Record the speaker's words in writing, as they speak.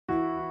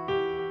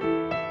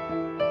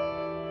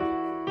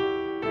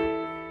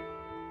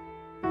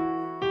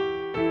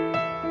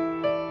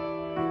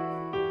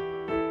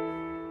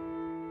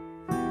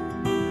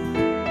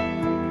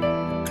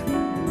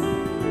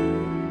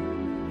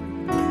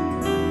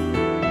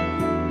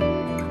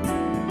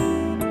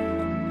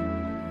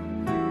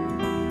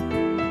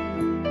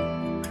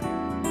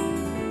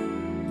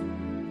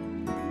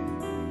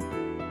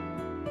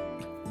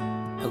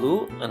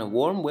Hello and a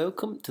warm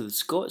welcome to the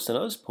Scots and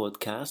Us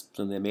podcast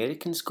from the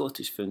American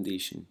Scottish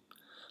Foundation.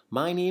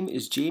 My name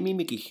is Jamie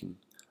McGeechan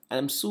and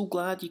I'm so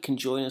glad you can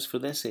join us for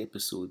this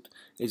episode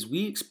as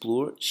we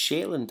explore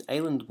Shetland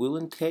Island wool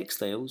and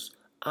textiles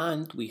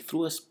and we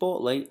throw a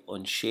spotlight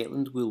on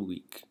Shetland Wool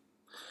Week.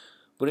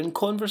 We're in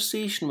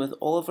conversation with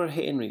Oliver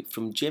Henry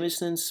from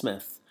Jimison &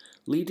 Smith,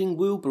 leading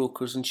wool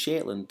brokers in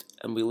Shetland,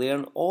 and we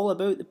learn all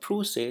about the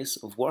process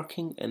of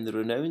working in the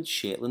renowned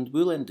Shetland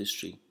wool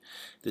industry,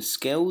 the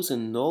skills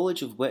and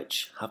knowledge of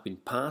which have been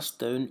passed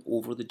down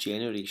over the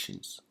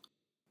generations.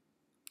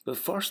 But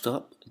first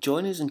up,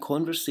 join us in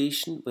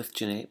conversation with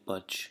Jeanette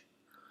Budge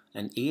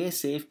and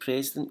ASF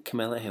President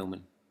Camilla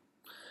Hillman.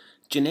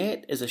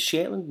 Jeanette is a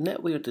Shetland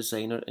knitwear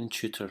designer and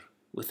tutor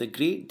with a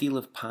great deal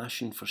of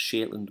passion for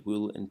Shetland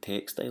wool and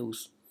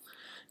textiles.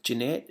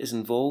 Jeanette is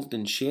involved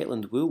in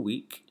Shetland Wool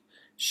Week,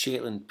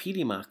 Shetland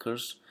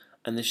Peerymakers,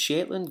 and the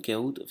Shetland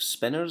Guild of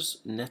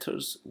Spinners,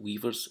 Knitters,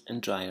 Weavers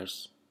and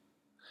Dryers.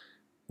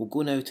 We'll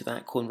go now to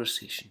that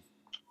conversation.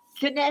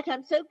 Jeanette,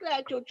 I'm so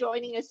glad you're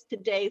joining us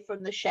today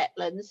from the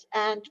Shetlands,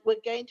 and we're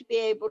going to be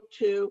able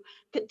to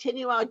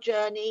continue our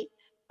journey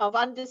of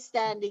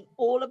understanding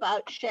all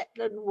about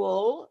Shetland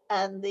wool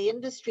and the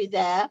industry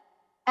there,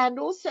 and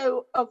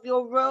also of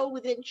your role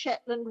within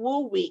Shetland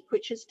Wool Week,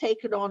 which has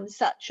taken on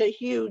such a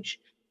huge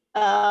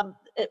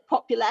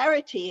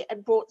popularity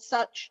and brought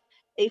such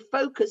a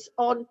focus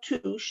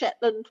onto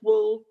Shetland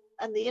wool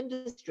and the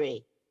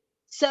industry.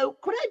 So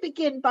could I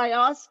begin by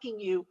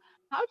asking you,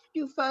 how did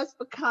you first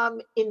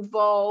become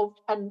involved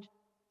and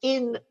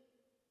in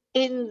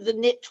the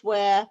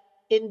knitwear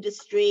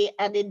industry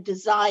and in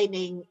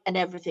designing and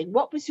everything?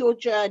 What was your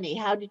journey?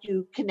 How did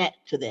you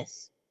connect to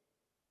this?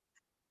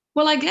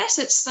 Well, I guess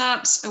it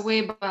starts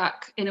way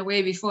back in a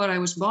way before I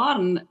was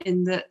born,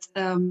 in that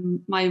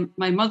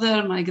my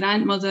mother, my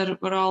grandmother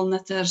were all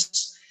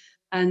knitters,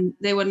 and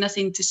they were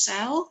knitting to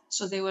sell.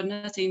 So they were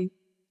knitting,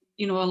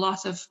 a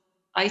lot of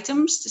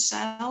items to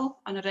sell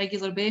on a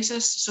regular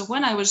basis. So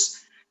when I was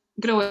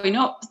growing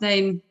up,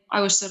 then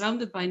I was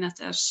surrounded by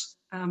knitters,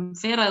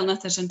 Fair Isle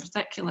knitters in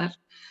particular.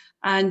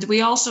 And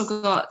we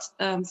also got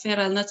Fair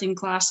Isle knitting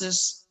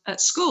classes at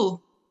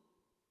school,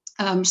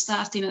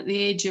 starting at the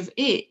age of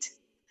 8.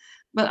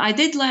 But I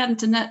did learn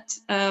to knit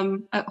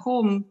at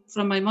home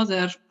from my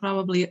mother,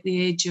 probably at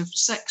the age of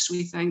 6,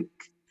 we think.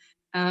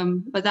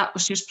 But that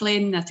was just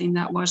plain knitting,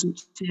 that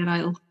wasn't Fair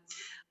Isle.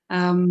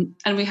 And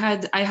I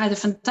had a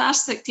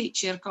fantastic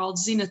teacher called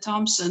Zena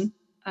Thompson,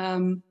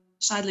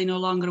 sadly no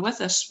longer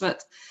with us,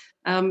 but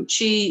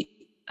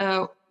she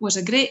was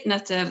a great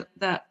knitter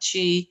that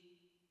she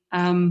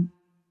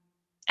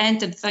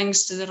entered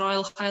things to the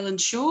Royal Highland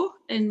Show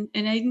in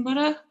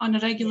Edinburgh on a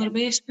regular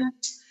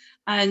basis,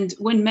 and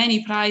won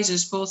many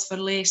prizes both for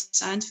lace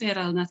and Fair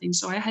Isle knitting.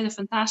 So I had a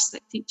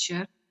fantastic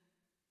teacher.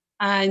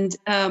 And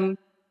from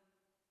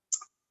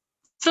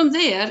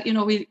there,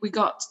 we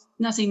got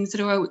knitting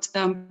throughout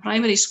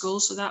primary school,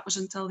 so that was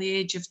until the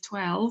age of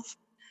 12.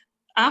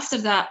 After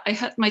that, I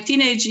hit my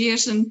teenage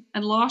years and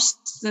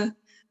lost the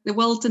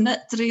will to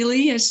knit,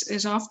 really,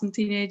 as often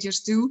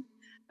teenagers do.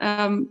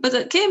 But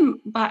it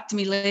came back to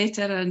me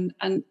later,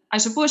 and I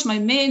suppose my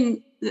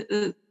main,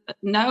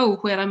 now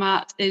where I'm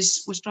at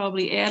was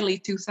probably early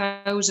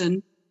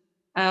 2000.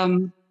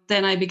 Then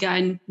I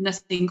began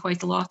knitting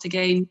quite a lot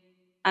again.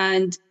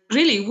 And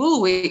really,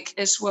 Wool Week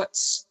is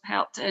what's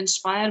helped to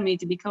inspire me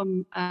to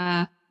become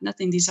a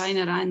knitting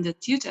designer and a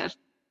tutor,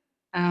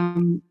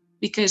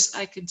 because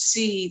I could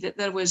see that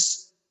there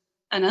was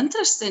an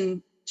interest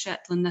in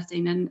Shetland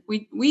knitting. And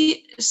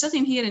we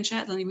sitting here in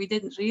Shetland, we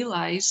didn't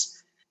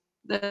realise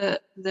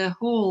the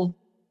whole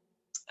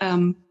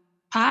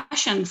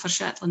passion for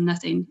Shetland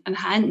knitting and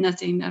hand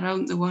knitting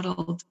around the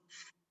world.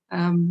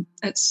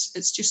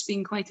 It's just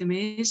been quite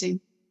amazing.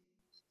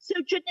 So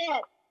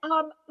Jeanette,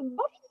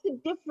 what is the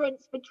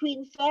difference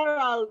between Fair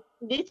Isle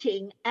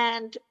knitting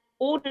and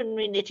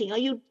ordinary knitting? Are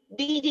you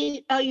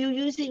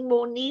using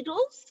more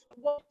needles?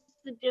 What's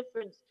the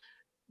difference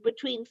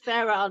between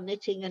Fair Isle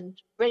knitting and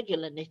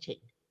regular knitting?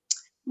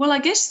 Well, I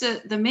guess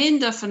the main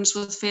difference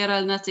with Fair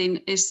Isle knitting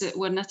is that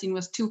we're knitting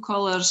with 2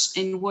 colours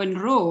in one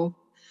row.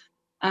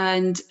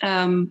 And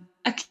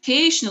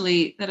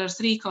occasionally there are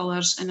 3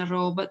 colours in a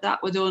row, but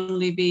that would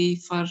only be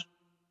for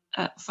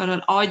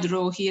an odd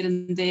row here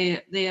and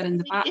there in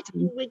the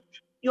pattern.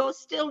 You're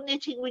still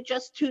knitting with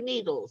just 2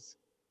 needles?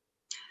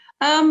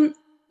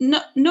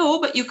 No,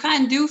 but you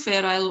can do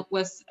Fair Isle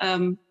with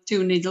 2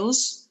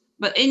 needles.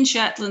 But in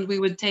Shetland, we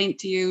would tend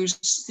to use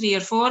 3 or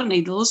 4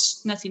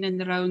 needles, knitting in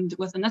the round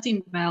with a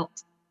knitting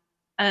belt.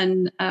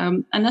 And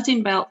a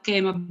knitting belt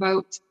came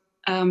about,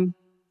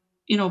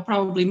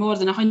 probably more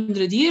than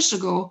 100 years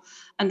ago,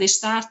 and they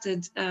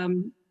started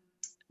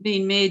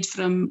being made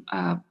from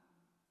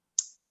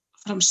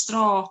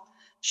straw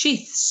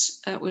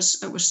sheaths. It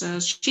was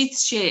a sheath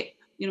shape,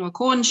 a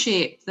cone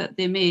shape that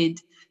they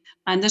made,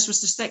 and this was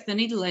to stick the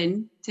needle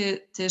in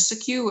to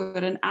secure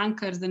and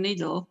anchor the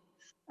needle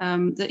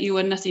that you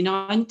were knitting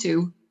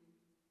onto.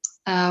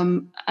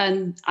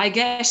 And I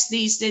guess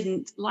these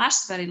didn't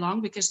last very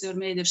long because they were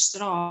made of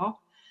straw.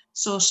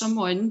 So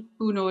someone,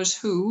 who knows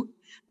who,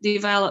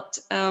 developed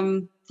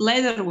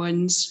leather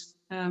ones.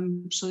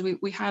 So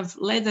we have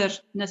leather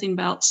knitting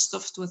belts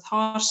stuffed with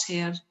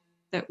horsehair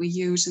that we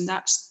use, and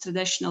that's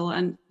traditional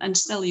and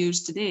still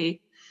used today.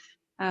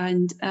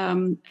 And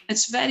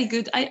it's very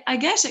good. I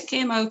guess it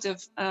came out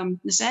of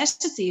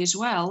necessity as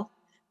well,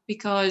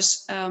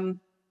 because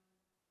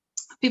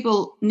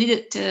people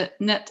needed to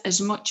knit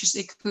as much as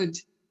they could,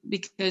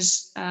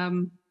 because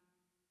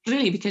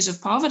because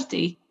of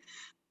poverty.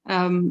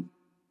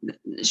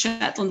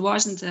 Shetland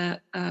wasn't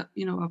a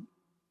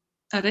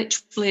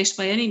rich place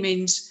by any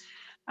means,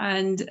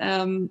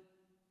 and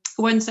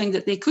one thing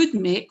that they could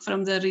make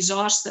from the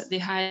resource that they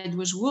had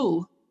was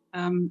wool.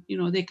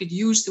 They could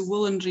use the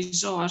woolen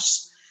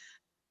resource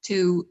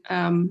to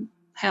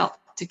help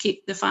to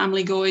keep the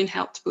family going,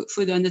 help to put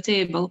food on the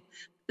table.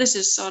 This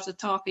is sort of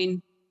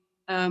talking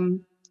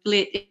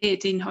late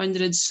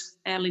 1800s,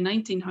 early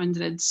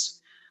 1900s.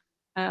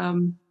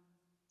 And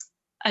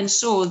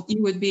so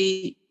you would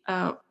be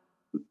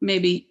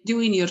maybe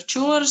doing your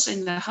chores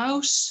in the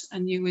house,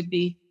 and you would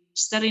be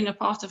stirring a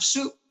pot of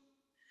soup.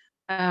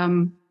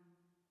 And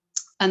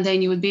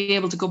then you would be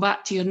able to go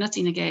back to your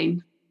knitting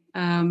again.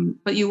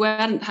 But you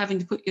weren't having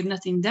to put your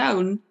knitting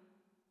down.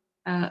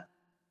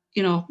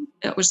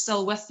 It was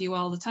still with you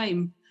all the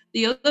time.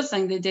 The other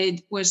thing they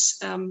did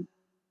was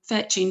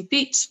fetching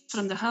peats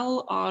from the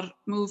hill, or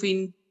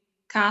moving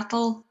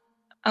cattle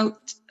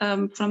out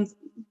from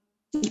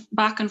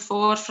back and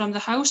forth from the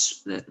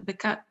house.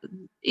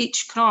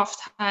 Each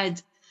croft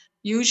had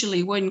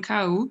usually one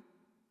cow,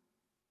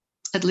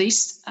 at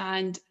least,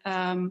 and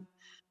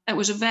it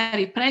was a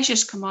very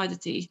precious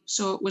commodity.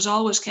 So it was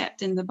always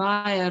kept in the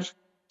byre,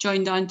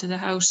 joined onto the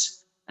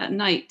house at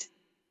night,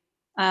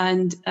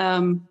 and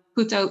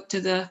put out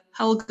to the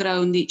hill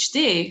ground each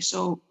day.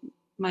 So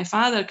my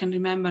father can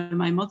remember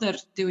my mother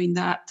doing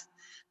that,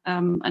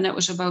 and it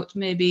was about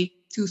maybe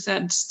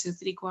 2/3 to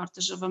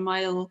 3/4 of a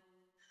mile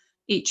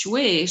each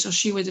way. So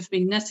she would have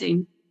been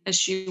knitting as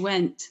she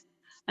went,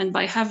 and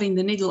by having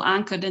the needle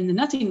anchored in the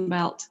knitting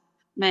belt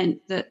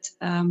meant that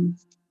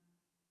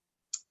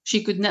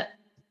she could knit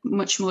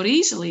much more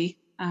easily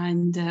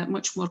and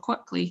much more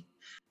quickly.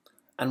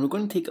 And we're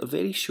going to take a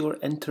very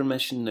short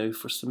intermission now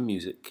for some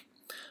music.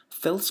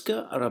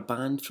 Filska are a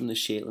band from the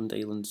Shetland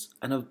Islands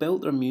and have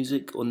built their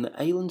music on the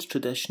island's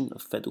tradition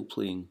of fiddle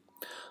playing.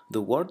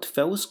 The word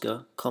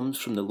Filska comes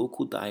from the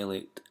local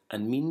dialect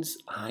and means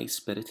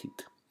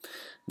high-spirited.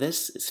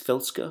 This is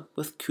Filska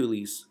with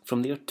Coolies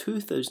from their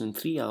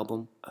 2003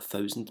 album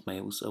 1,000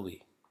 Miles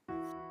Away.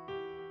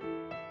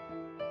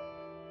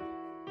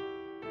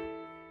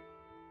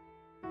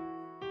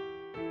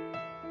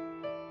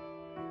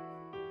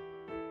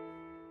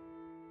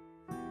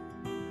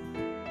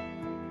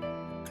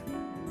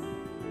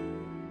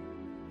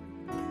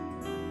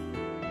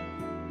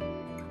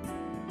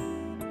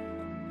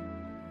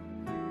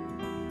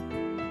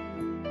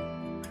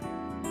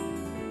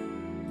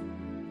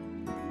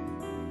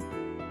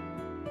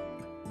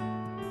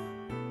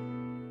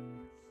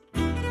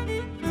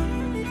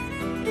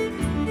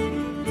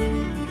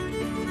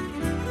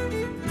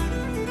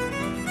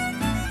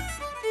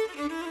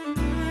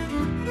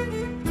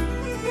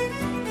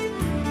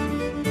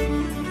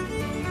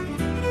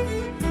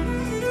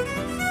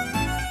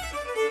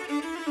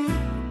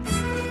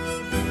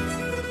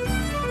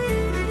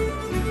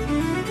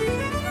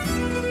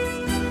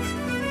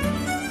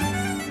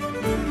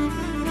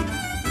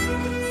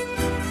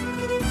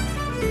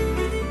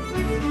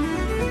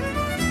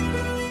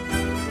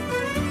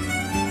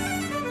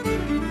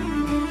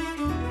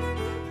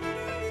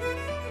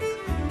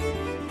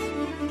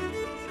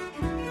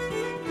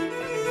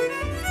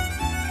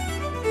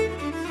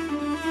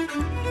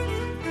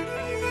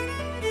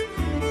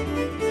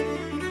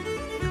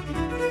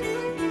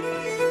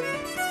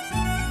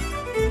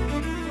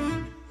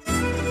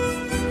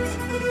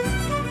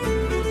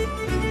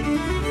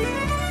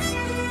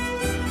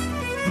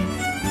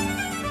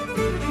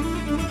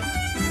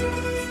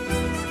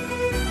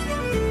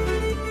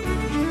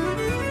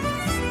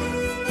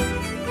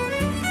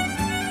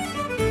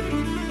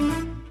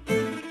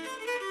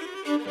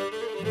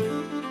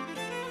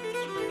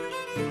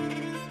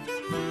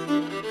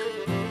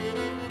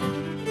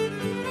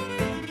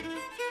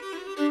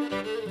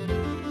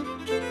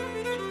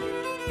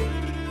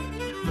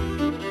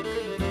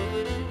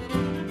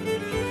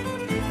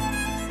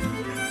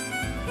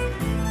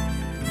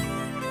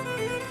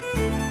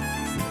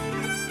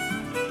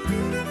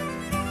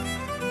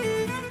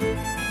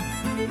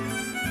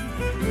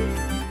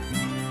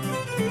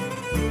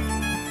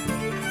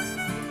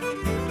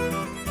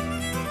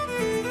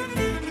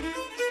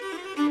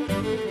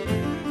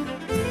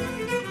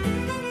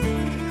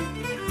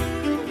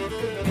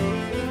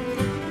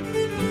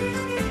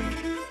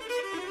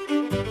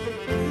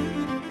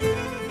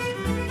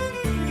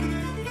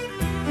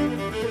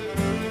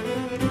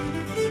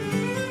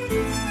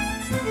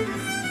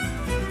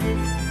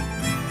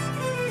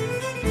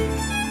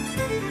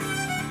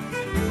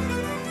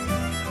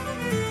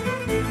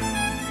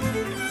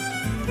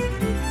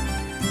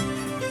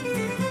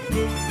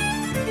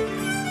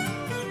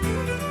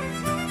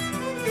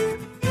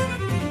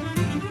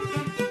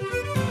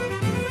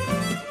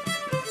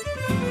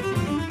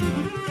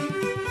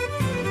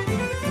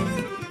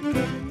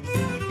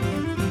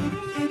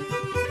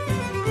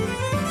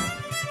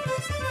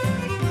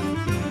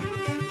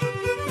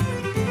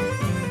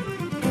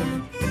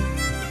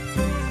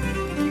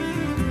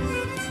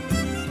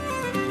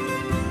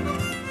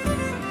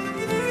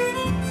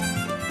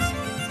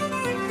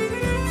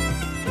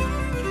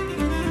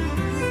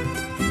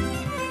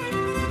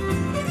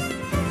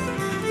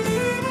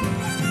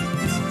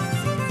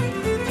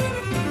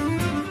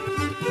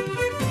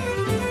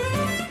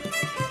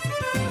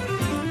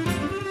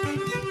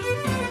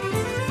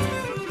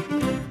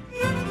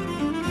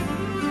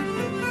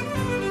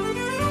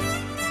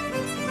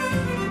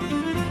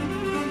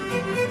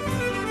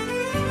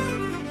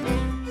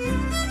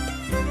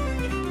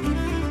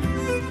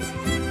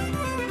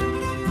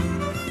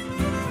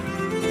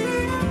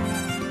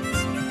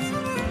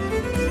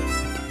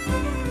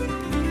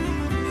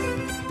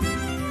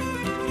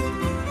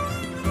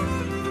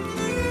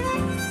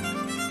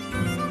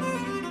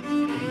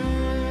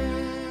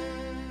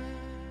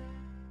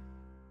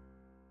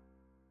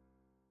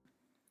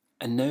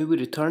 And now we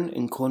return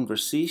in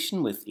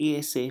conversation with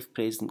ASF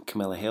President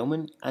Camilla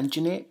Hellman and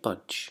Jeanette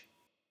Budge.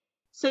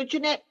 So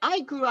Jeanette,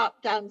 I grew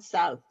up down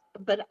south,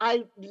 but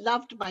I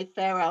loved my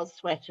Fair Isle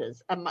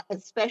sweaters, and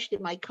especially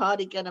my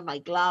cardigan and my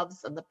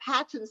gloves, and the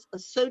patterns are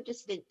so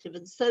distinctive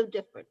and so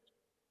different.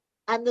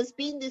 And there's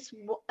been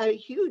a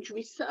huge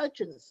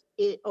resurgence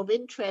of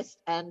interest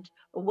and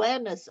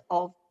awareness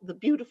of the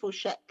beautiful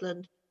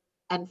Shetland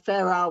and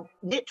Fair Isle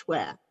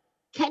knitwear.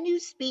 Can you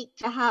speak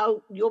to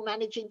how you're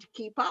managing to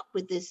keep up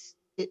with this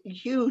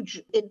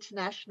huge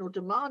international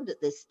demand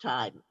at this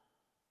time?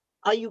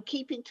 Are you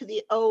keeping to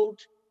the old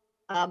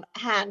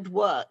hand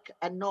work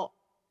and not,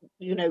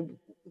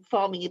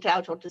 farming it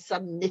out onto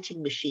some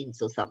knitting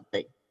machines or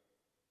something?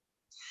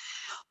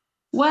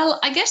 Well,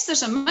 I guess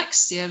there's a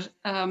mixture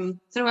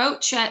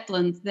throughout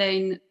Shetland.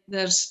 Then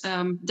there's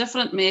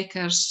different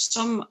makers.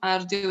 Some are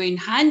doing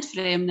hand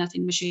frame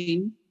knitting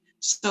machine.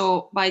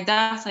 So by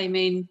that I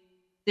mean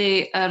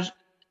they are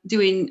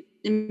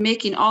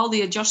making all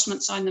the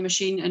adjustments on the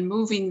machine and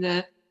moving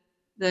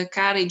the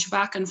carriage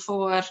back and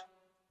forth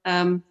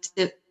to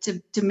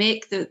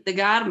make the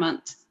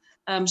garment.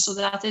 So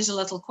that is a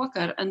little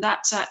quicker, and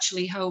that's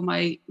actually how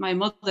my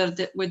mother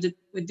would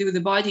do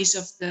the bodies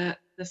of the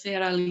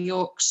Fair Isle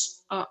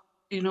yokes,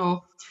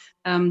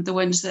 the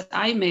ones that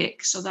I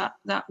make. So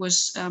that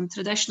was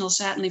traditional,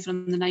 certainly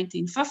from the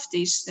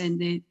 1950s. Then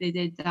they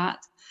did that.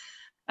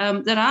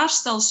 There are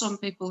still some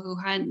people who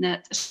hand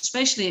knit,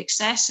 especially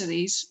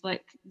accessories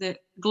like the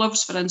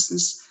gloves, for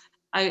instance.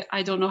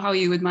 I don't know how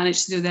you would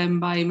manage to do them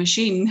by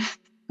machine.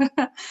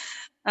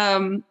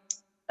 But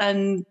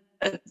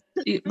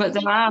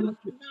there are.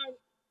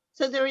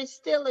 So there is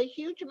still a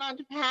huge amount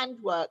of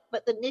handwork,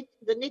 but the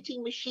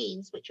knitting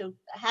machines, which are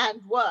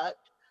hand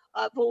worked,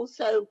 have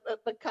also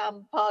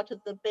become part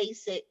of the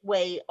basic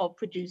way of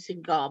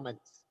producing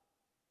garments.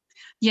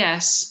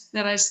 Yes,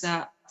 there is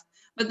that.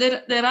 But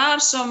there are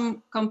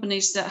some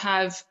companies that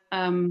have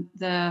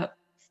the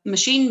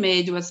machine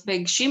made with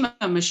big Shima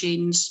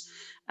machines,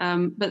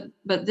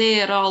 but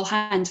they are all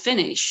hand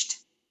finished,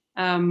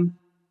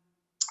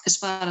 as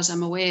far as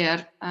I'm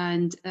aware,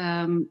 and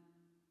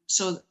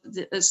so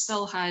it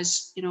still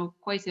has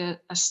quite a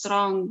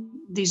strong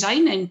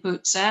design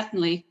input,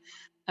 certainly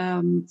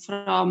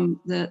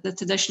from the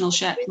traditional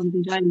Shetland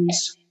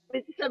designs.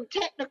 With some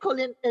technical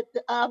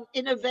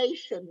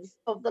innovations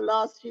of the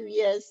last few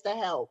years to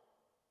help.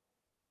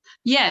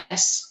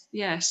 Yes,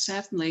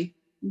 certainly.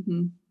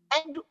 Mm-hmm.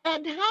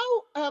 And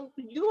how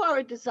you are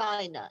a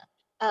designer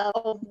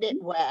of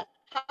knitwear.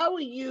 How are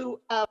you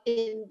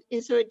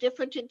is there a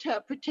different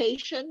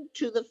interpretation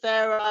to the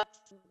Fair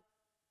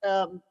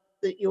Isle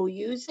that you're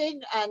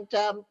using, and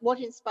what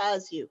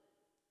inspires you?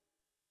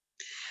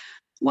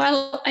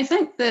 Well, I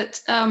think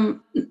that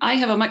I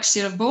have a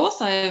mixture of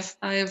both. I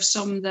have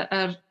some that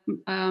are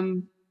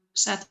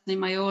certainly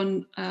my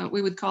own.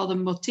 We would call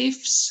them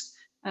motifs,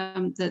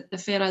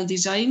 the Fair Isle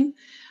design,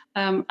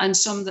 and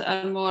some that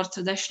are more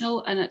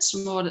traditional, and it's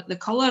more that the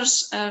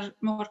colours are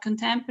more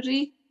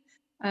contemporary,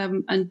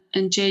 and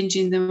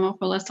changing them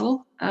up a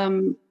little.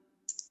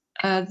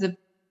 The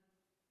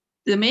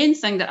main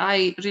thing that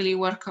I really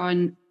work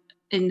on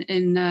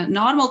in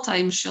normal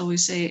times, shall we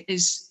say,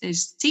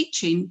 is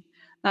teaching.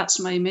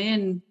 That's my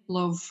main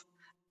love.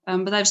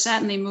 But I've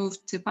certainly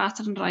moved to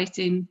pattern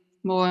writing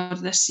more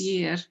this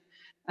year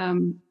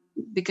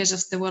because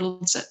of the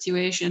world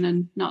situation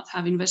and not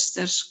having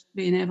visitors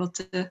being able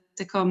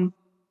to come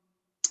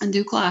and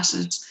do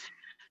classes.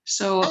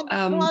 So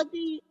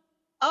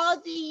are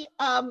the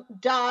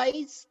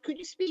dyes, could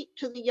you speak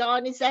to the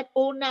yarn? Is that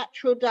all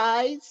natural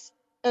dyes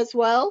as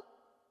well?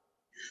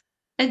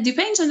 It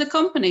depends on the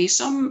company.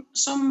 Some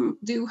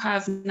do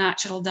have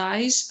natural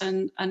dyes,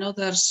 and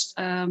others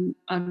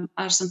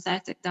are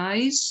synthetic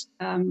dyes.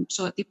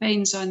 So it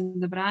depends on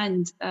the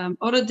brand.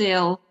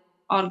 Oradale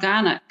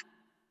Organic,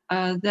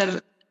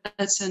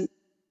 it's an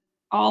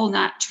all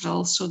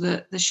natural. So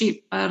the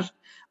sheep are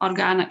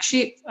organic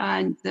sheep,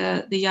 and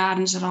the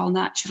yarns are all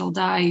natural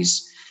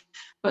dyes.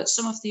 But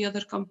some of the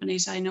other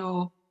companies I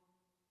know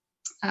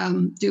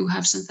do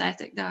have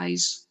synthetic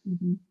dyes.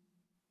 Mm-hmm.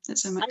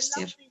 It's a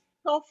mixture.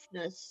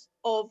 Softness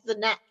of the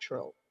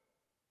natural.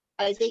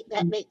 I think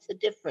that makes a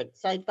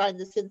difference. I find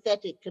the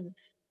synthetic can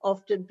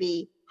often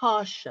be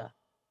harsher.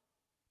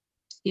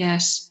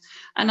 Yes,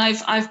 and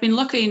I've been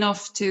lucky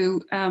enough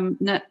to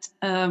knit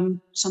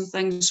some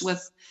things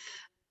with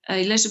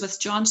Elizabeth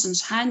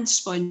Johnson's hand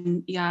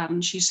spun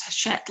yarn. She's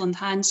Shetland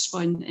hand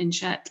spun in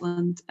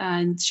Shetland,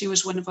 and she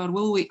was one of our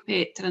Wool Week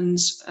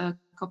patrons a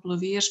couple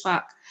of years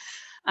back.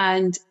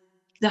 And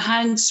the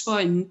hand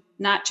spun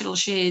natural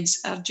shades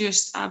are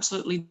just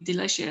absolutely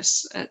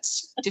delicious.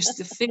 It's just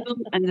the feel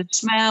and the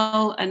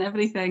smell and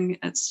everything.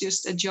 It's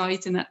just a joy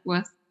to knit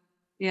with.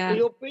 Yeah.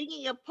 You're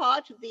bringing a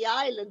part of the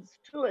islands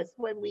to us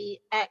when we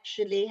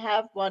actually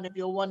have one of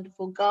your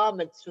wonderful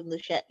garments from the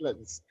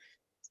Shetlands.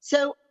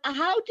 So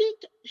how did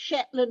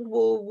Shetland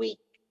Wool Week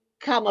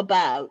come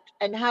about,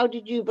 and how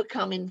did you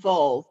become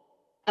involved,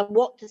 and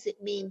what does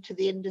it mean to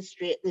the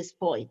industry at this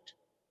point?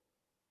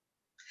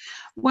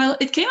 Well,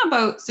 it came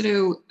about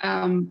through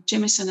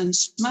Jamieson and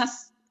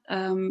Smith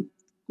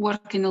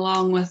working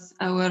along with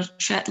our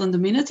Shetland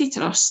Amenity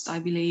Trust, I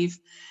believe.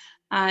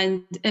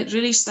 And it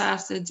really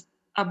started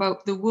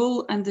about the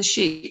wool and the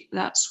sheep.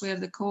 That's where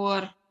the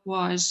core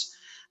was.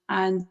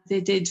 And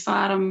they did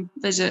farm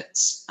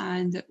visits,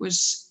 and it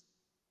was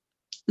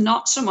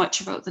not so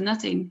much about the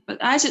knitting. But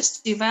as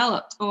it's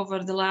developed over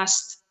the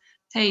last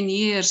 10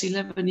 years,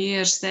 11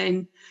 years,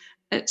 then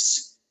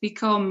it's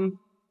become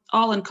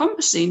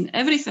all-encompassing,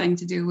 everything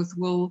to do with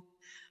wool.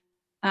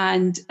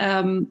 And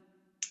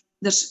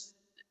there's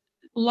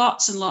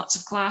lots and lots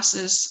of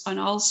classes on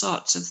all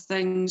sorts of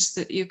things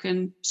that you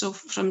can, so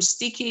from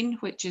steeking,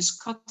 which is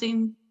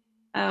cutting,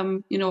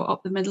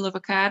 up the middle of a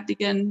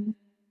cardigan,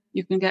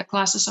 you can get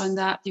classes on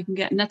that. You can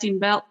get knitting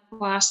belt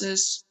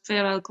classes,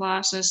 ferrule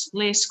classes,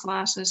 lace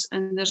classes,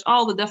 and there's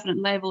all the different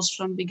levels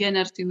from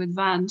beginner to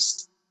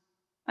advanced.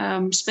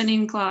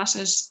 Spinning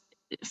classes,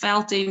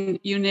 felting,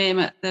 you name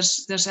it,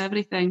 there's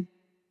everything.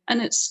 And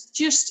it's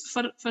just,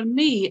 for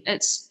me,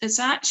 it's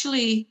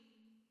actually,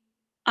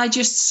 I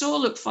just so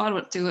look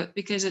forward to it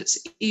because it's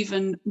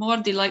even more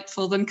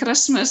delightful than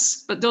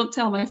Christmas, but don't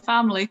tell my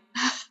family.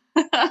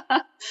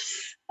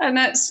 And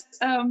it's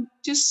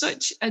just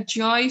such a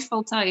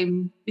joyful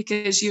time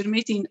because you're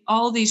meeting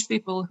all these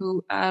people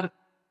who are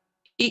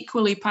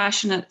equally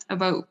passionate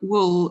about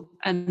wool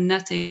and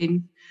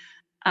knitting,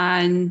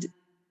 and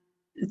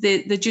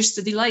the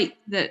delight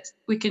that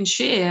we can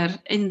share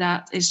in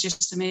that is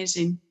just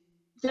amazing.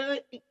 So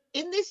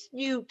in this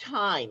new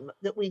time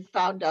that we've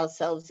found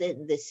ourselves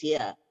in this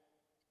year,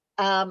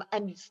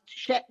 and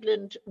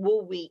Shetland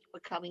Wool Week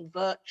becoming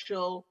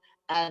virtual,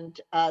 and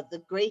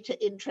the greater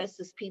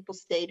interest as people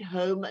stayed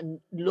home and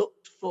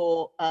looked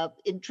for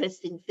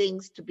interesting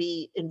things to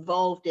be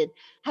involved in,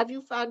 have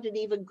you found an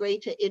even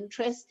greater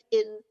interest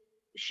in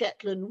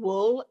Shetland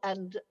wool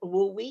and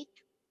Wool Week?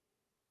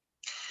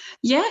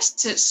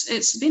 Yes,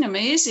 it's been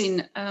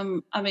amazing.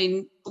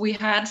 We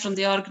had from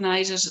the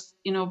organisers,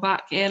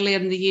 back earlier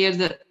in the year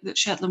that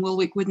Shetland Wool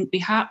Week wouldn't be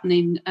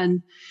happening,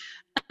 and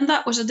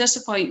that was a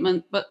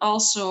disappointment, but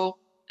also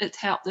it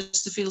helped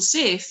us to feel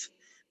safe.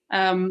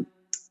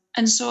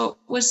 And so it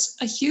was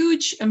a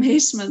huge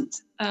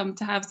amazement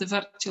to have the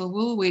virtual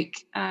Wool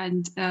Week,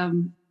 and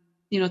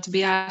to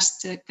be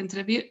asked to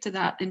contribute to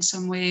that in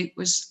some way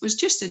was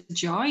just a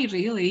joy,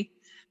 really,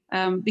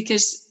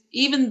 because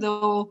even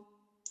though,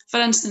 for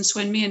instance,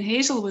 when me and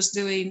Hazel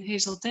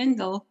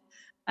Tyndall,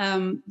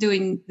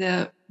 doing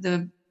the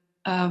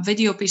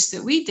video piece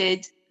that we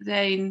did,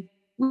 then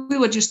we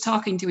were just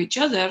talking to each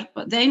other,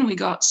 but then we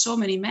got so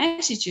many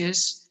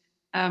messages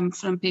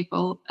from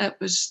people. It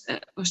was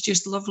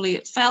just lovely.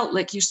 It felt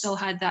like you still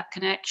had that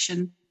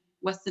connection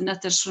with the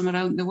knitters from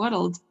around the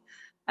world,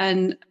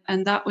 and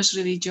that was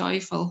really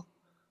joyful.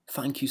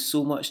 Thank you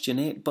so much,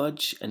 Jeanette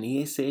Budge and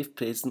ASF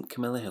President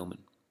Camilla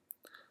Hillman,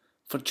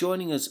 for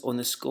joining us on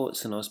the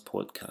Scots and Us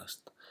podcast.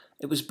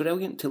 It was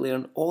brilliant to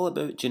learn all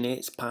about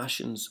Jeanette's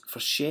passions for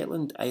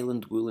Shetland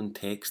Island wool and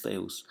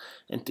textiles,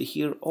 and to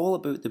hear all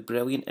about the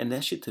brilliant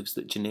initiatives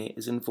that Jeanette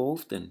is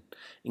involved in,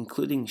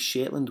 including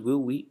Shetland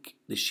Wool Week,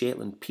 the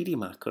Shetland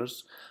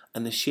Peerymakers,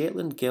 and the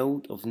Shetland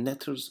Guild of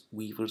Knitters,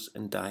 Weavers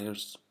and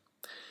Dyers.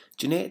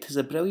 Jeanette has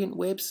a brilliant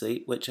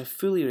website which I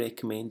fully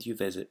recommend you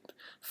visit.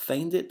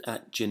 Find it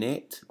at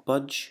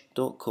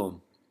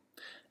JeanetteBudge.com.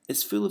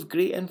 It's full of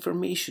great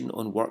information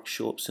on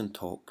workshops and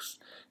talks,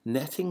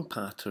 knitting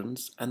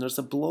patterns, and there's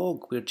a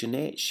blog where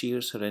Jeanette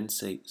shares her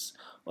insights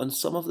on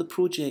some of the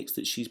projects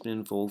that she's been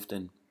involved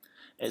in.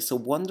 It's a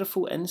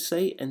wonderful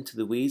insight into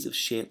the ways of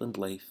Shetland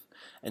life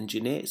and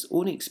Jeanette's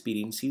own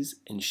experiences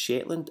in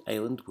Shetland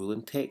Island wool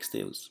and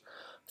textiles.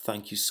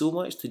 Thank you so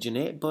much to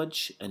Jeanette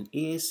Budge and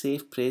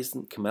ASF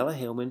President Camilla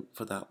Hillman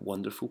for that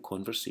wonderful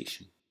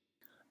conversation.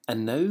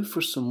 And now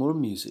for some more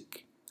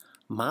music.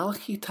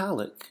 Malachy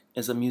Tallock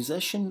is a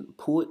musician,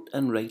 poet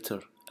and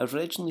writer,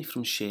 originally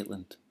from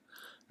Shetland.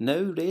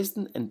 Now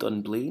resident in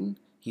Dunblane,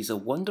 he's a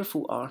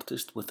wonderful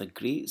artist with a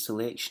great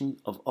selection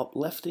of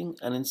uplifting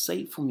and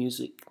insightful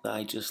music that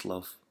I just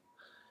love.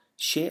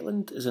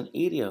 Shetland is an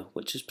area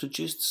which has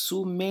produced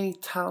so many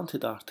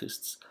talented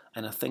artists,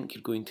 and I think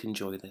you're going to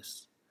enjoy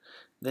this.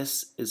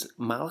 This is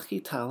Malachy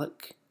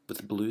Tallock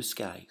with Blue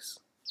Skies.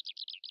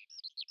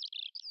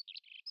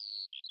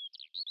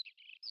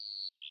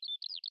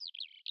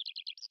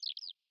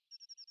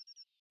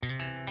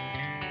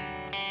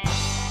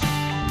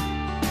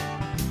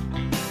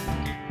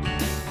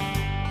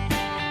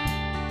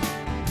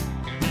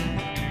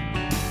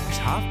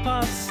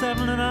 It's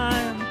 7:30 and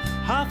I'm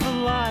half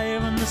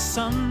alive, and the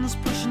sun's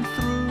pushing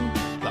through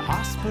the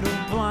hospital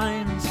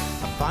blinds.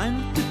 I find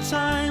that the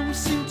times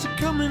seem to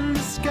come in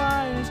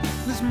disguise.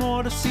 There's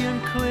more to see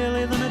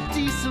clearly than a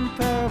decent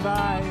pair of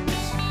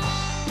eyes.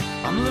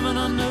 I'm living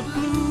under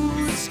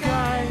blue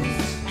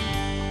skies.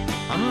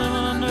 I'm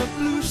living under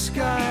blue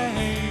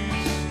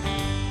skies.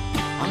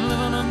 I'm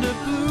living under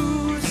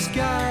blue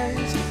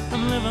skies.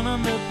 I'm living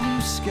under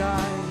blue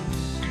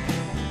skies.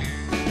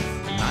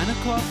 9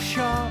 o'clock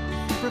sharp,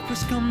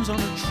 breakfast comes on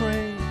a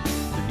tray.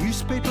 The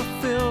newspaper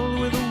filled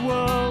with the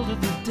world of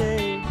the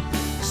day.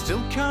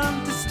 Still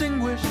can't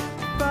distinguish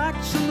the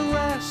facts from the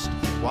rest.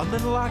 What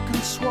little I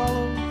can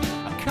swallow,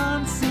 I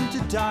can't seem to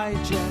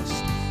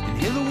digest. And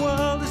here the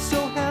world is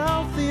so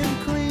healthy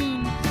and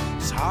clean,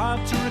 it's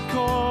hard to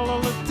recall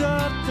all the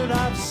dirt that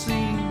I've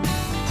seen.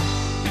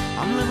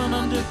 I'm living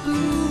under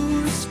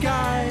blue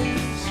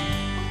skies.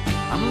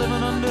 I'm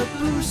living under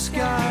blue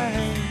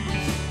skies.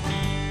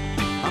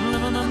 I'm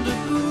living under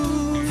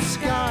blue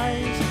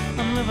skies.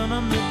 I'm living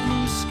under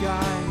blue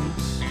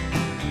skies.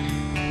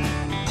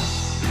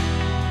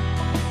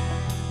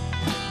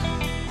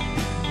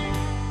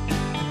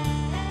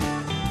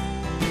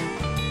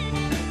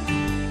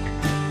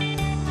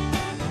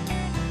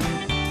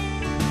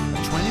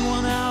 At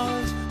 21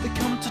 hours, they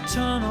come to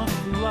turn off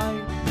the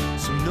light,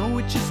 so know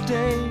which is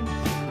day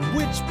and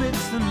which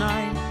bit's the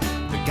night.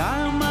 The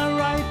guy on my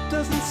right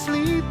doesn't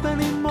sleep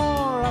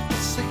anymore. After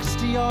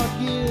 60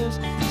 odd years,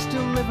 he's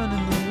still living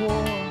in the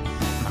war.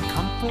 My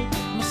comfort,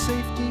 my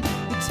safety,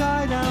 they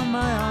tie down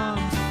my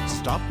arms,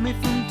 stop me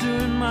from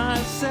doing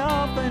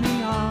myself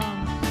any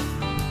harm.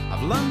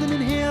 I've London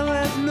in here,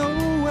 there's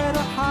nowhere to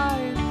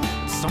hide.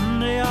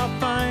 Someday I'll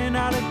find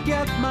how to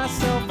get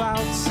myself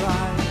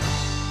outside.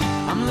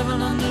 I'm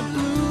living under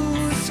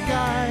blue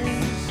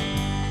skies.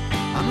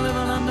 I'm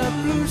living under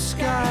blue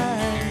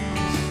skies.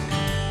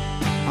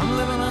 I'm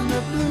living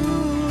under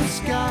blue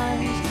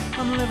skies.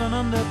 I'm living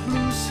under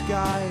blue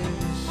skies.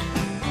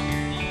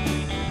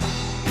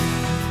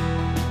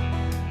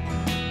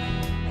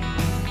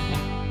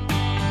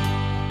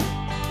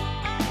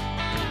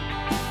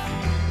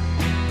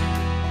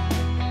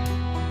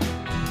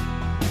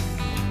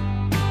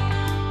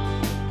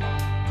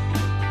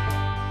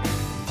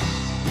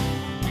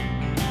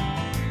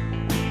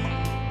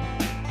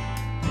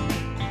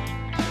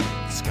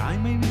 The sky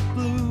may be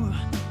blue,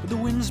 but the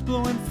wind's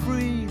blowing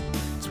free.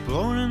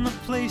 Blowing in the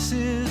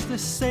places they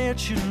say it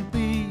shouldn't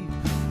be.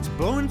 It's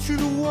blowing through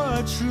the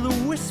words, through the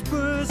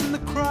whispers and the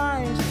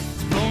cries.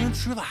 It's blowing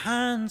through the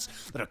hands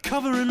that are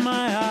covering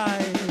my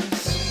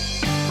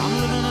eyes. I'm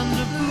living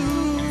under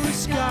blue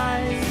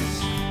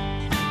skies.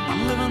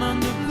 I'm living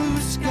under blue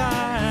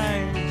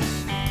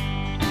skies.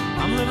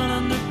 I'm living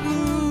under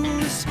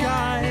blue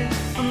skies.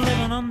 I'm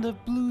living under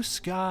blue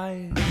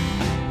skies.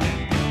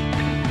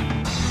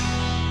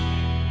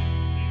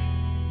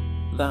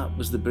 That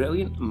was the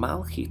brilliant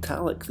Malky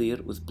Talick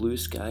there with Blue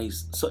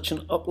Skies. Such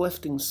an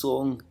uplifting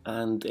song,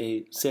 and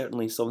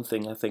certainly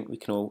something I think we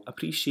can all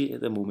appreciate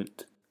at the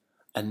moment.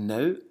 And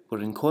now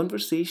we're in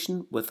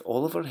conversation with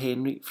Oliver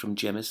Henry from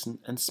Jimison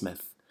and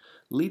Smith,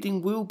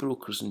 leading wool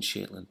brokers in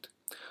Shetland.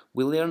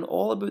 We learn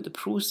all about the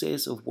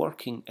process of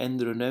working in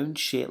the renowned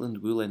Shetland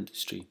wool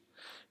industry,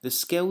 the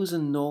skills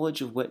and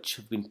knowledge of which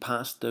have been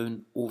passed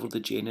down over the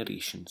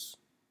generations.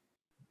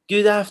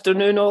 Good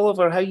afternoon,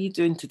 Oliver. How are you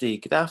doing today?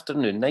 Good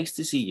afternoon. Nice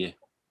to see you.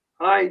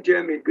 Hi,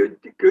 Jimmy.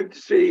 Good to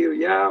see you.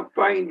 Yeah, I'm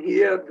fine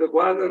here. The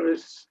weather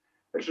is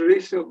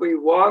reasonably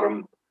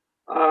warm,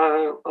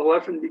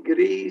 11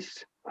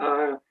 degrees.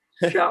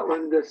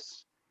 Shetland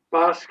is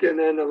basking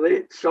in a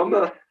late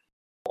summer.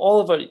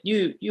 Oliver,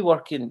 you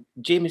work in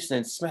Jimison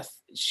and Smith,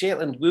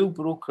 Shetland wool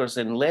brokers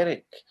in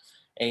Lerwick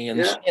and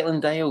the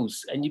Shetland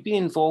Isles, and you've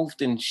been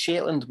involved in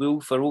Shetland wool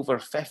for over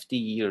 50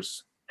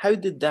 years. How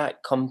did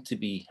that come to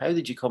be? How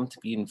did you come to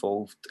be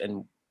involved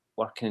in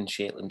working in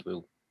Shetland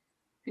wool?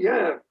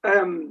 Yeah,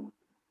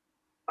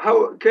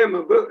 how it came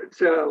about,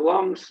 it's a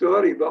long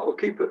story, but I'll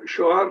keep it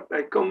short.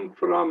 I come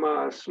from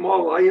a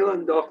small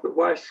island off the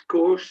west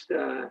coast,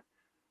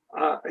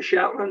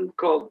 Shetland,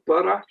 called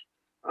Burra,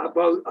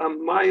 about a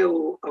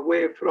mile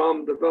away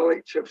from the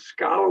village of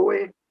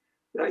Scalloway.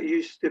 That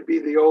used to be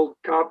the old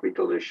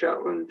capital of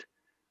Shetland.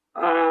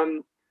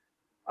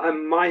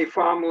 And my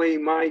family,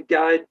 my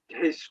dad,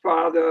 his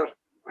father,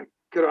 my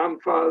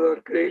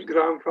grandfather,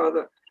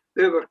 great-grandfather,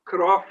 they were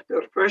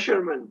crofter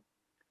fishermen,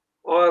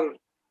 or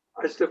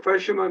as the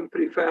fishermen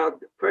preferred,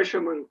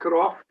 fishermen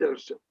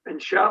crofters.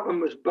 And Shetland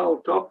was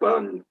built up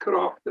on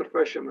crofter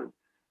fishermen,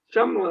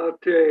 similar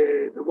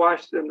to the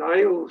Western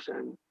Isles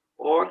and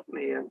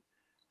Orkney. And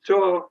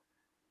so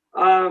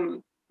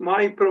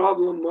my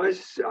problem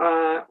was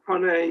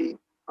when I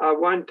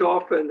went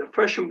off in the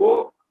fishing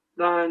boat,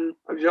 then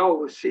I was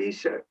always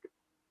seasick.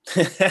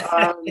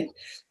 At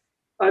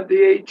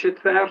the age of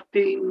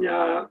 13,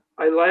 I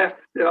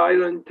left the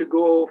island to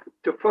go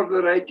to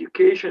further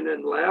education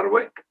in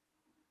Lerwick.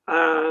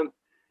 And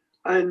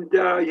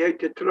you had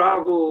to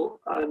travel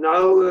an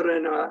hour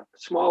in a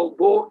small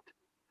boat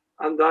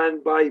and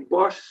then by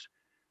bus.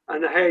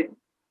 And I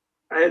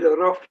had a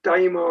rough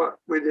time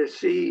with the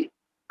sea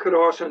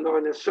crossing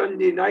on a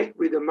Sunday night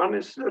with the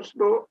minister's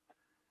boat.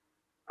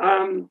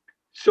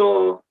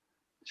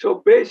 So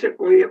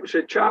basically, it was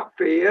a chap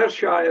for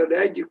Ayrshire, the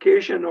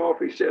education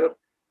officer.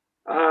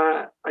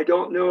 I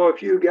don't know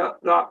if you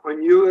got that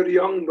when you were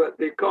young, but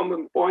they come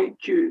and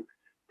point you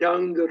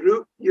down the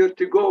route you're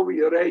to go with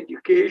your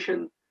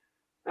education.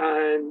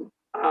 And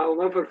I'll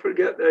never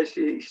forget this.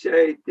 He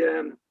said,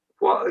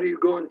 what are you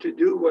going to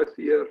do with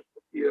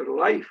your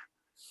life?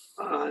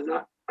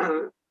 And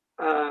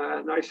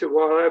And I said,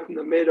 well, I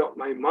haven't made up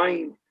my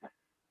mind.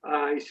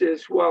 He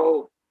says,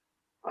 well,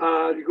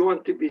 you're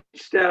going to be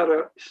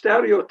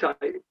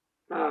stereotyped.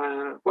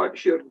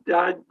 What's your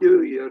dad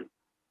do? Your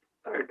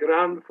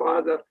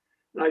grandfather?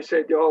 And I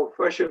said, all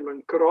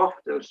fishermen,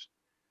 crofters.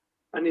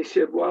 And he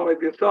said, well,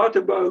 have you thought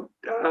about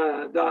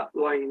that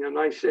line? And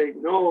I said,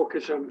 no,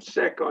 because I'm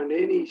sick on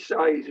any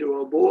size of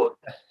a boat.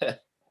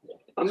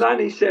 And then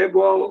he said,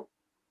 well,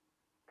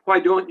 why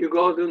don't you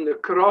go down the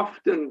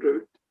crofting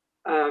route?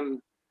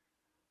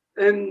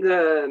 In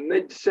the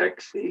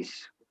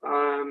mid-60s,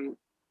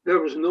 there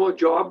was no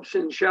jobs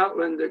in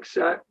Shetland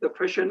except the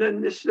fishing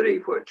industry,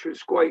 which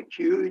was quite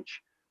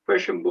huge.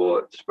 Fishing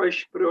boats,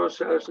 fish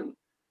processing,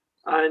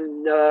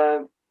 and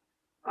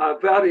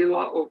very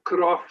little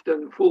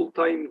crofting,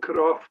 full-time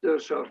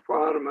crofters or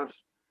farmers.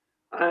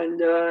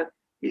 And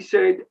he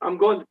said, I'm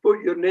going to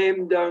put your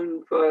name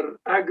down for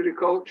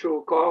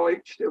agricultural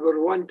college. They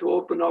were one to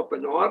open up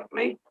in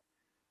Orkney.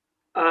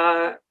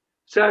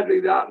 Sadly,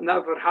 that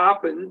never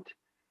happened.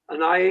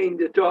 And I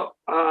ended up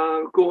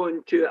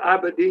going to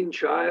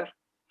Aberdeenshire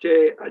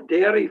to a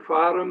dairy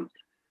farm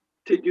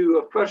to do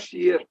a first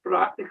year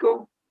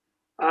practical.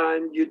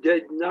 And you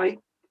did night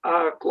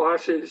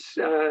classes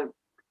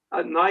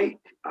at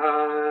night.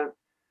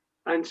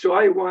 And so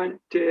I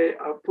went to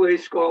a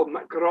place called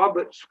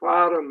McRoberts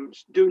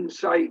Farms,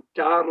 Doonside,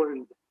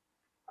 Darland.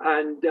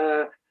 And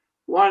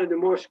one of the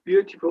most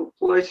beautiful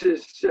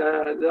places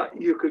that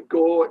you could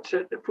go, it's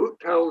at the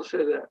foothills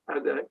of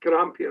the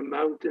Grampian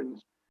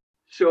Mountains.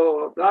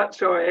 So that's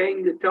how I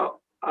ended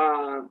up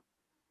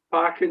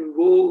packing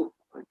wool,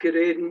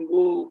 grading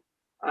wool,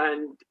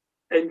 and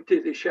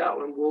into the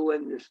Shetland wool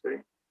industry.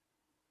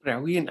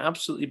 Brilliant,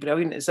 absolutely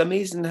brilliant. It's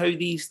amazing how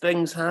these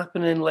things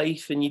happen in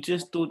life, and you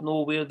just don't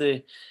know where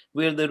the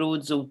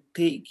roads will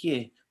take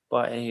you.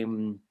 But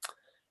in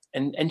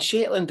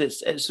Shetland,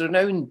 it's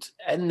renowned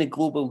in the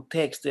global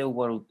textile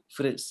world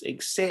for its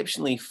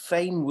exceptionally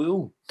fine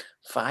wool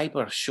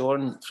fibre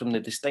shorn from the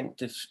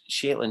distinctive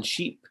Shetland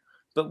sheep.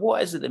 But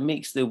what is it that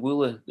makes the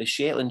wool of the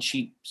Shetland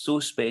sheep so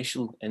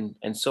special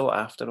and sought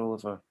after,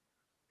 Oliver?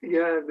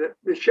 Yeah,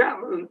 the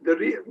Shetland,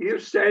 you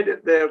said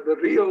it there, the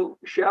real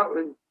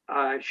Shetland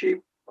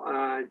sheep,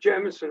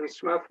 Jameson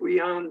Smith, we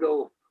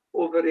handle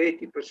over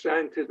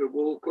 80% of the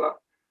wool club,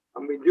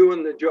 and we're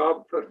doing the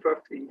job for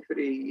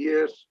 53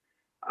 years.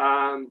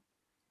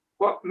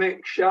 What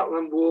makes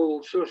Shetland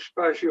wool so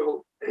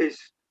special is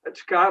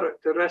its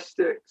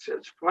characteristics,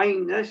 its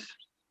fineness.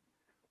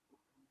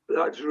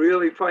 That's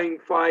really fine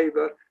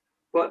fibre.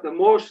 But the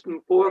most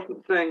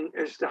important thing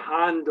is the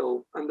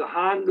handle, and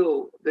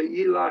the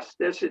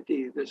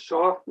elasticity, the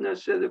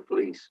softness of the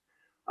fleece.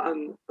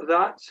 And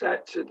that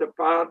sets it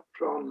apart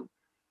from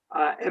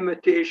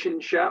imitation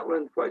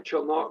Shetland, which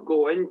I'll not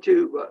go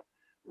into, but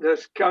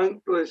there's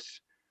countless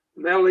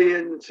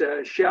millions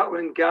of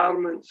Shetland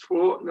garments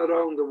floating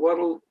around the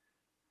world.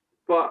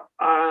 But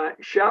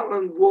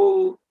Shetland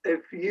wool,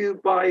 if you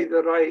buy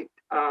the right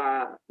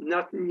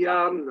knitting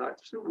yarn,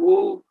 that's the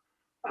wool,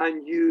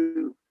 and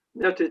you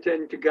knit it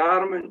into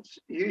garments,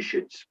 you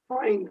should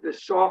find the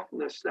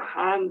softness, the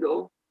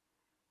handle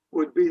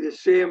would be the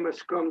same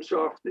as comes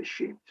off the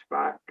sheep's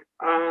back.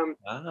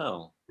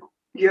 Wow.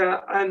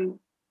 Yeah, and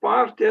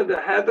part of the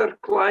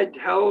heather-clad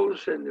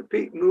hills and the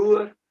peat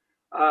moor,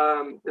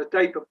 the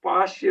type of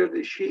pasture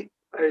the sheep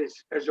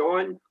is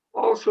on,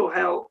 also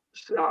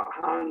helps that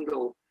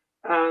handle.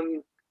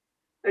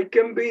 It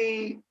can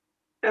be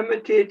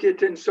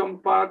imitated in some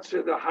parts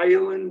of the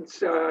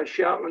Highlands.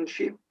 Shetland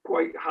sheep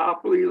quite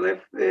happily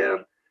live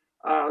there,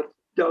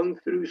 down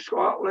through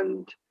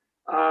Scotland,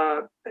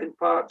 in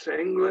parts of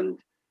England.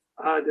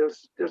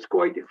 There's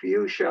quite a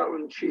few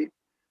Shetland sheep,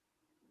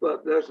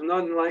 but there's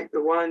none like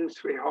the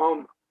ones we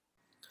home.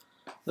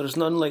 There's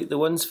none like the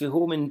ones we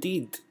home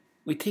indeed.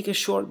 We take a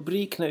short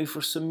break now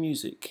for some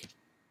music.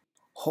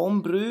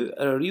 Homebrew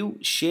are a real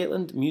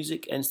Shetland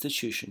music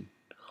institution.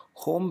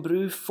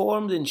 Homebrew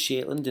formed in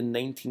Shetland in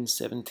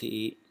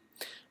 1978.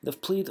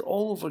 They've played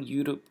all over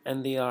Europe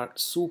and they are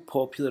so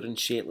popular in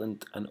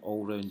Shetland and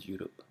all around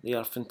Europe. They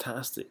are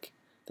fantastic.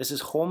 This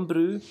is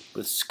Homebrew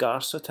with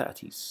Scarsa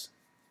Tatties.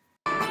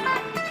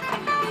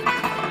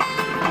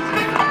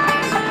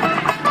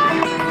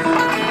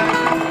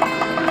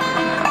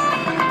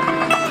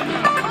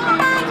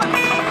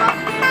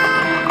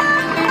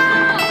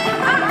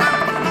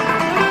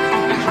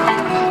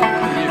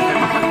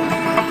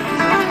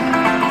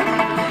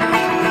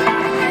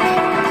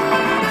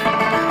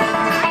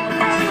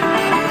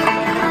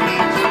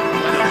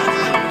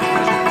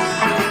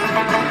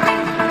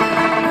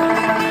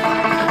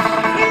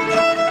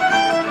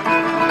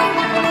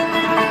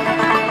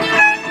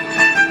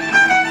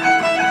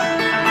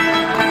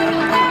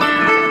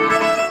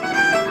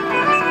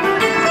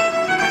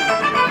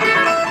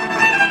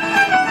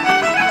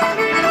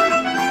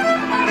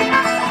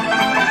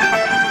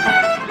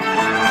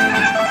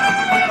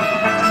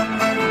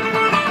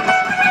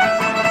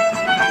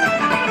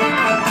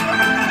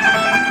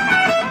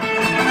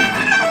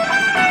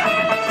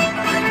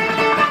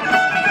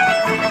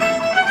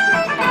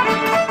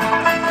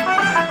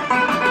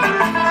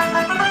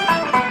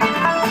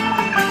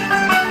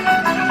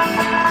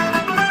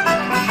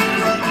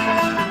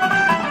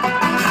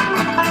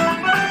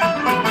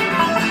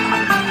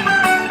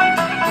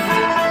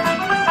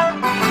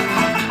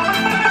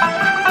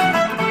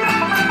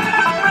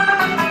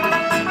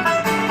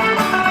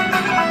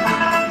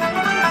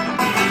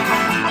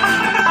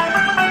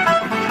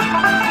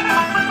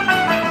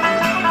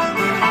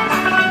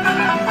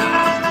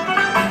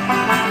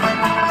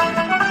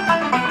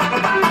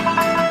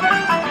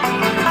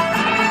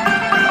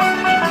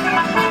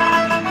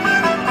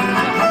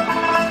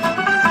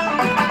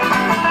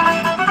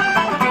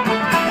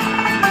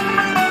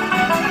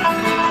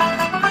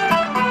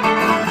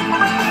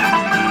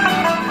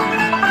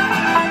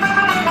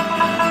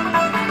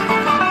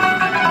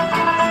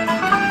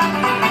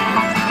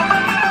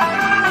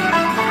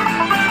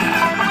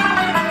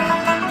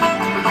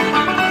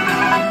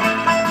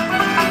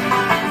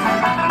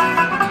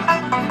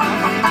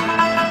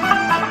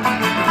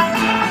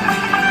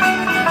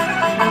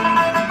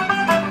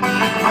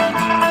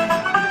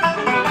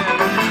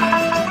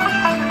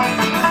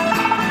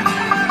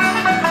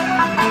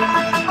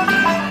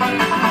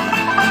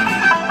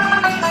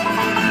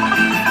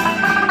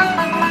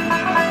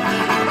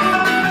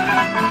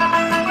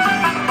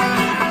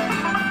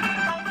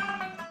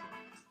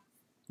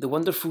 The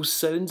wonderful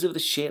sounds of the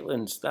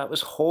Shetlands, that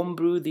was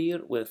Homebrew there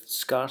with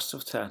Scarce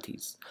of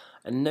Tatties.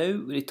 And now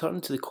we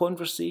return to the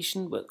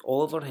conversation with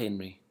Oliver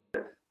Henry.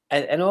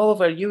 And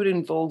Oliver, you were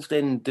involved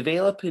in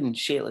developing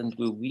Shetland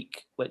Wool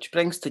Week, which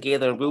brings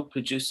together wool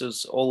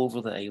producers all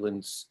over the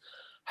islands.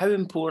 How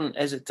important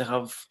is it to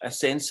have a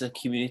sense of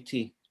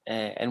community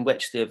in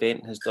which the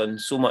event has done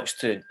so much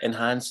to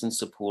enhance and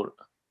support?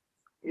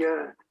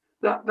 Yeah,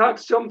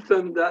 that's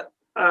something that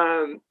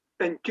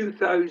in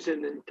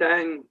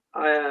 2010,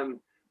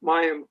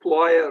 my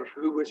employer,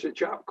 who was a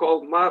chap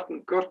called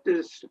Martin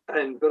Curtis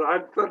in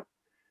Bradford,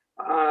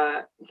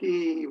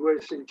 he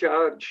was in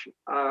charge,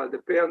 the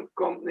parent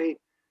company,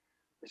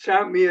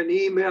 sent me an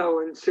email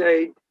and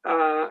said,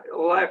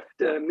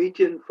 left a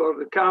meeting for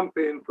the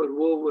campaign for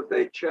wool with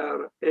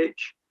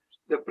HRH,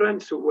 the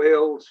Prince of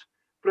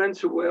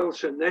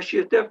Wales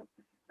initiative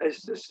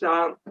is to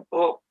start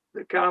up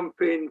the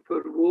campaign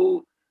for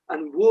wool,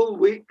 and wool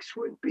weeks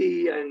would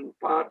be in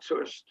parts of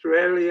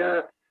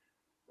Australia,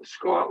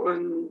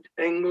 Scotland,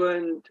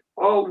 England,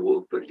 all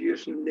wool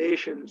producing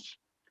nations.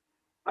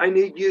 I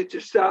need you to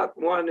start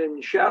one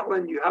in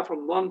Shetland. You have a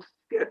month,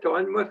 get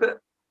on with it.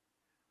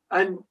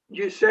 And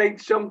you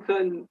said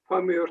something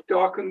when we were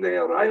talking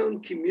there,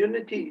 island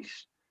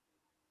communities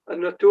are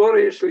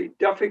notoriously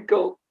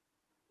difficult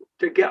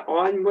to get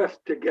on with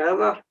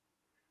together.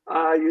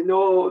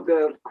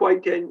 They're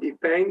quite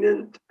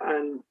independent.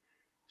 And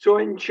so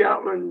in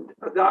Shetland,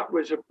 that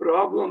was a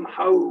problem.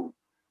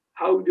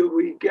 How do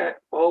we get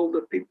all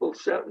the people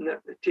sitting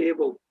at the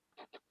table?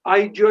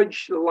 I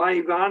judged the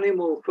live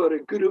animal for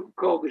a group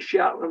called the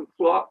Shetland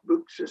Flock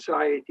Book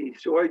Society.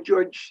 So I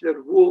judged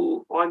their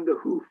wool on the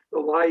hoof, the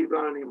live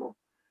animal.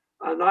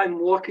 And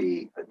I'm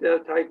lucky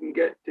that I can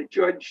get to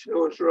judge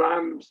those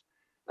rams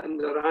in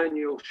their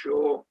annual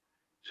show.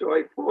 So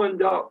I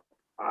phoned up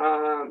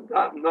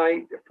that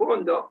night, I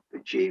phoned up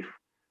the chief,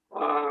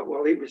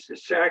 he was the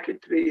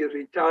secretary, a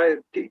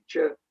retired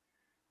teacher,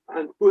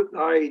 and put the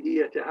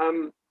idea to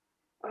him.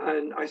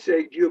 And I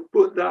said, you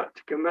put that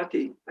to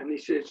committee? And he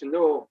says,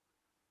 no,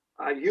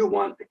 you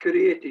want to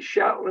create a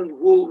Shetland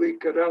Wool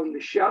Week around the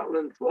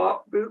Shetland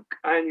Flock Book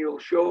annual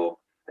show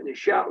and the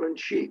Shetland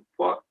Sheep.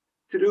 What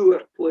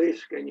truer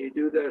place can you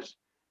do this?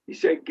 He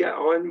said, get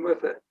on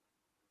with it.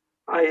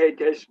 I had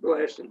his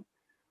blessing.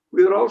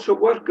 We were also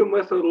working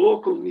with a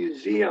local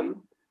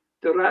museum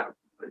to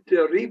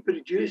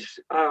reproduce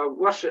a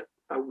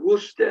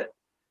worsted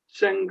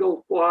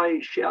single ply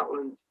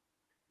Shetland.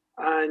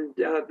 And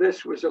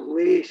this was a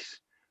lace,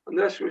 and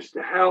this was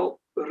to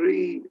help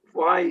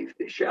revive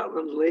the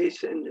Shetland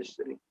lace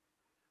industry.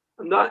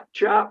 And that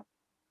chap,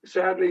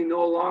 sadly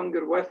no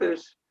longer with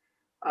us,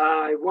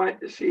 I went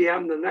to see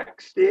him the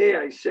next day.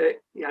 I said,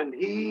 and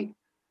he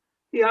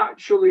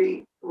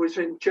actually was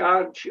in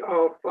charge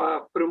of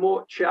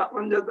Promote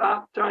Shetland at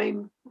that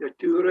time, the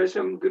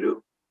tourism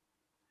group.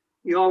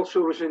 He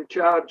also was in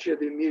charge of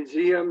the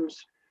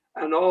museums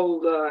and all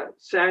the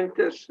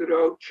centres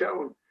throughout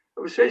Shetland. It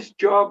was his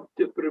job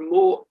to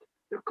promote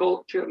the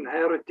culture and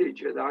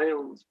heritage of the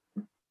islands.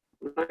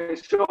 I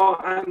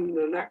saw him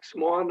the next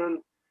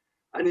morning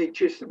and he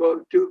just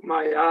about took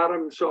my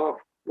arms off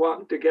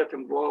wanting to get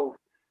involved.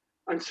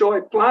 And so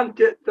I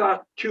planted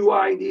that two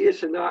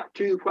ideas and that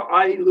two, what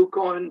I look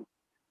on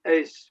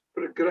as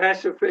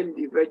progressive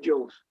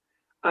individuals.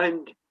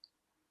 And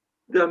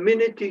the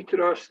Amenity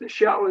Trust, the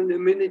Shetland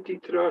Amenity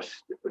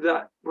Trust,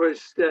 that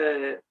was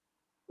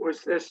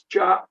this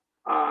chap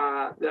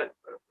that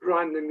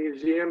ran the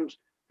museums,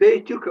 they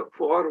took it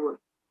forward.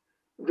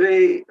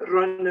 They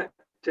run it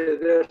to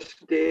this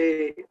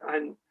day.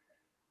 And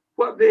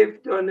what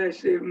they've done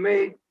is they've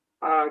made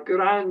a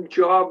grand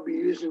job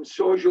using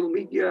social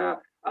media,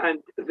 and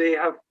they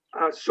have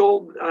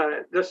sold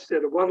this to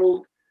the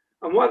world.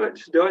 And what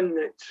it's done,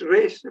 it's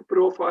raised the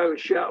profile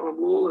of Shetland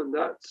wool, and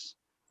that's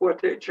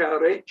what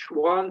HRH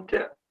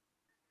wanted.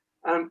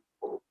 And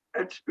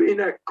it's been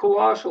a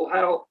colossal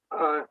help,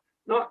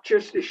 not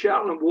just the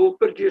Shetland wool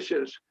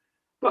producers,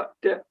 but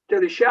to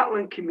the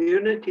Shetland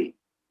community.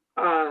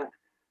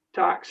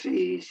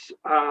 Taxis,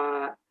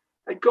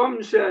 it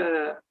comes,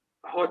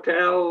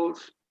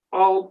 hotels,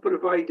 all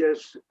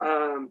providers,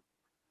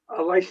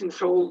 license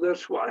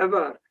holders,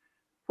 whatever.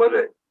 But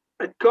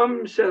it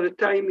comes at a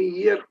time of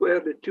year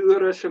where the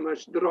tourism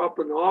is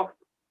dropping off,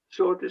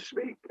 so to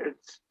speak.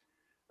 It's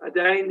at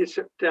the end of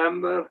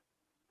September,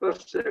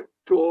 1st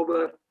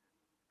October.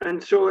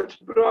 And so it's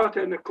brought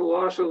in a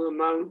colossal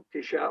amount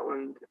to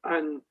Shetland.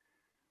 And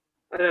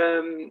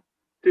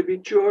to be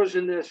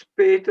chosen as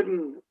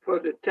patron for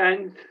the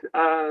 10th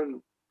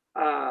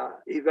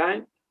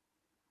event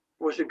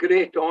was a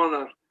great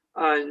honour.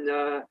 And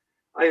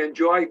I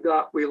enjoyed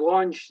that. We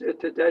launched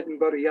it at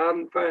Edinburgh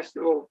Yarn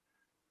Festival.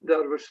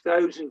 There was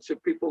thousands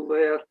of people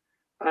there.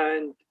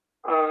 And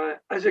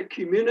as a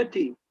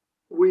community,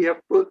 we've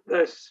put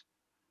this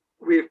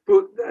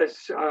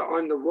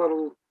on the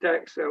world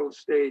textile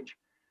stage.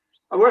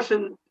 It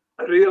wasn't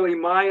really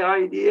my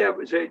idea. It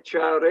was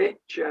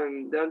HRH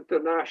and the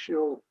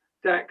international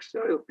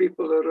textile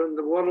people around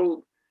the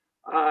world.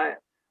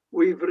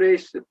 we've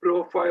raised the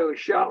profile of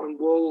Shetland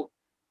wool,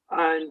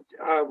 and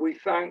we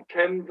thank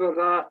him for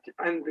that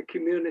and the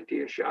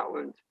community of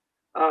Shetland.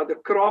 The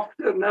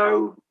crofter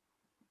now,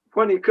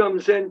 when he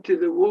comes into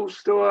the wool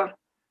store,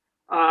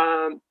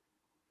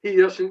 he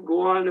doesn't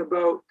go on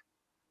about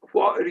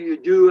what are you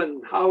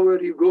doing, how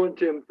are you going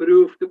to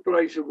improve the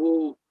price of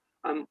wool,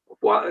 and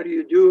what are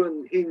you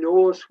doing? He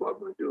knows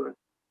what we're doing.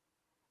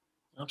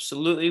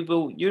 Absolutely.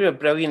 Well, you're a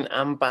brilliant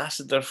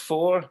ambassador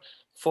for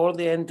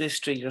the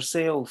industry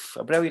yourself,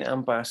 a brilliant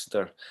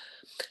ambassador.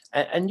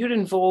 And you're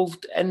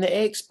involved in the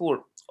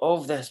export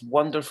of this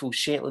wonderful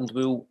Shetland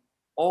wool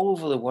all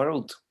over the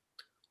world.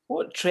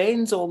 What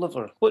trends,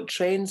 Oliver? What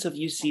trends have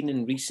you seen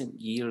in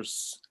recent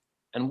years?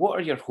 And what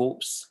are your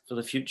hopes for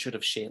the future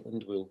of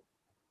Shetland wool?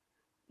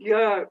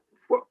 Yeah,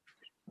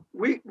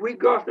 we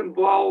got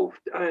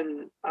involved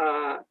in,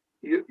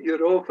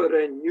 you're over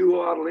in New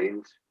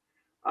Orleans.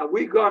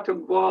 We got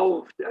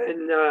involved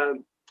in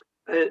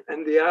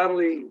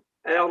the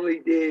early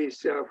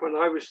days when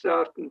I was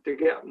starting to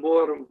get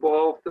more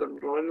involved in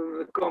running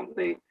the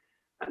company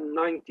in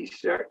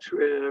 '96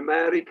 with an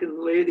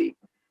American lady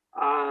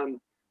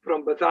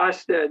from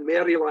Bethesda in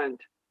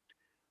Maryland.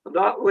 And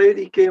that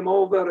lady came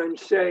over and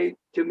said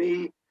to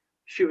me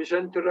she was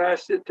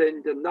interested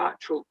in the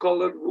natural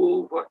coloured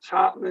wool, what's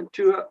happening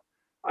to it.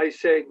 I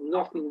said,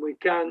 nothing, we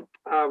can't,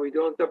 we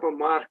don't have a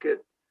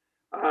market.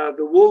 The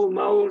wool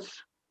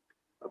mills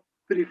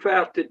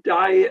prefer to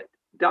dye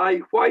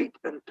white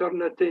and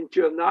turn it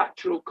into a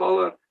natural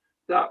colour.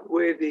 That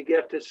way they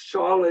get a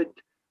solid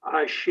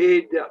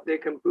shade that they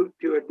can put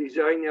to a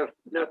designer,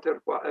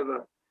 knitter,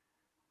 whatever.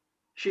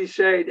 She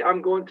said,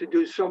 I'm going to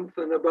do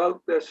something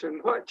about this.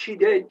 And what she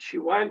did, she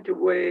went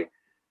away,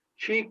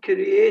 she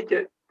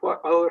created what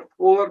our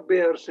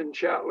forebears in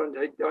Shetland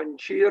had done.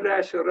 She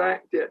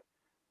resurrected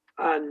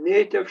a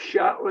native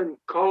Shetland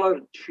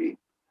coloured sheep,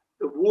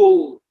 the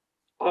wool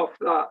of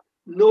that,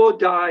 no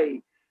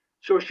dye.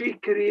 So she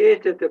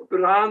created a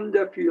brand,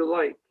 if you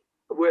like,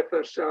 with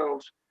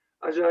ourselves.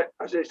 As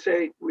I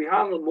said, we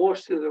handle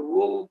most of the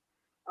wool.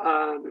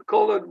 The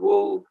coloured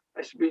wool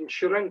has been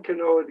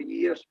shrinking over the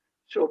years.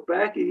 So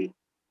Betty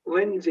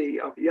Lindsay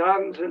of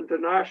Yarns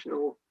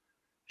International,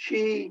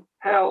 she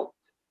helped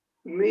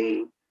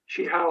me,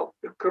 she helped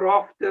the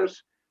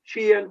crofters,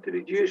 she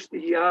introduced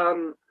the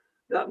yarn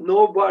that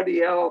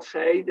nobody else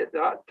had at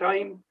that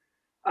time.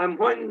 And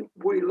when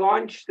we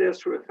launched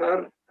this with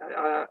her,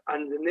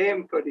 and the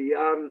name for the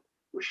yarn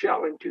was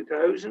Shetland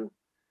 2000,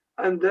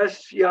 and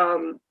this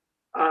yarn,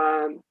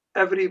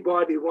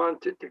 everybody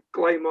wanted to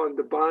climb on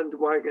the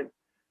bandwagon.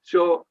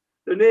 So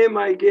the name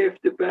I gave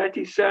to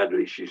Betty,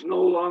 sadly she's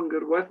no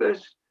longer with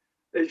us,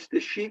 is the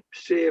Sheep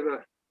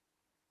Saver.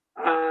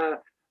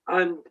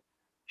 And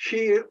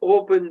she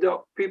opened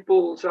up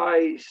people's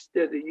eyes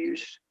to the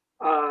use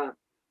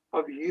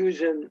of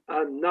using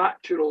a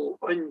natural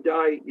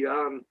undyed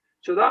yarn.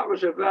 So that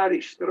was a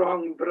very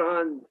strong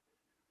brand.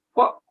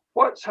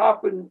 What's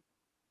happened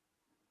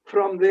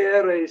from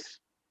there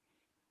is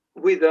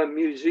with a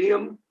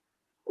museum,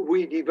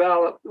 we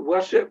developed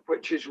Worship,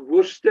 which is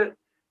worsted,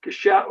 because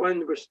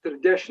Shetland was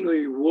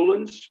traditionally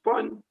woolen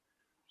spun.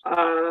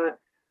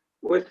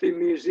 With the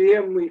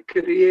museum, we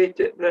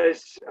created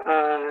this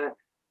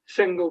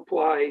single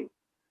ply.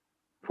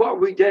 What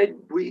we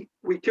did, we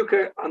took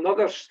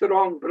another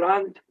strong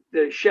brand,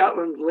 the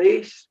Shetland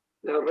Lace,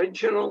 the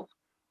original,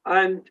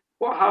 and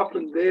what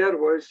happened there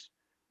was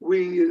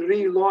we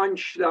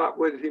relaunched that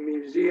with the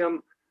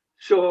museum.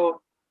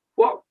 So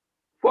what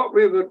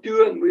we were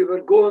doing, we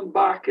were going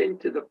back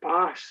into the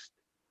past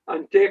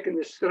and taking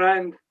the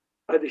strength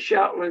of the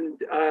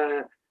Shetland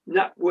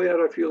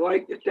knitwear, if you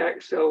like, the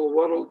textile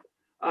world,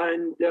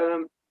 and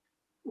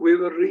we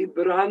were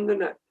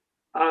rebranding it,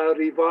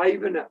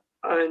 reviving it,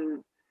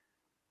 and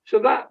so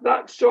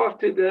that's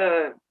sort of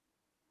the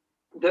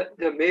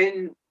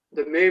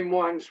main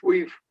ones.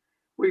 We've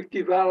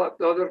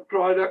developed other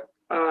product.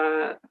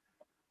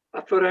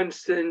 For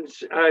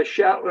instance,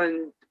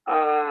 Shetland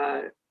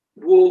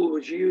wool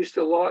was used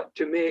a lot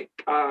to make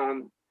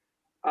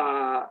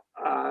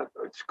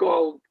it's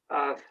called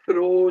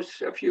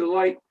throws, if you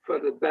like, for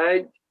the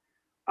bed.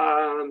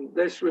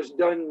 This was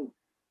done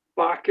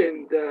back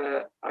in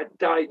I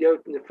died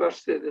out in the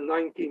first of the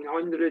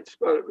 1900s,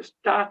 but it was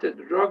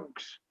tattered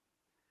rugs.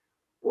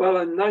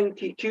 Well, in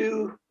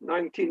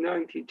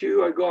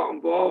 1992, I got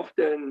involved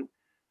in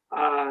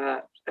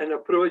a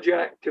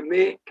project to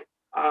make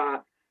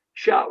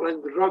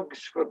Shetland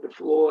rugs for the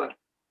floor.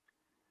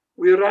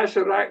 We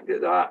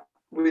resurrected that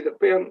with the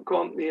parent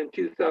company in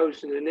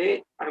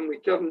 2008, and we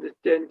turned it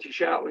into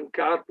Shetland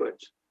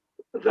carpets.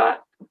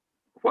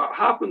 What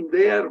happened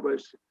there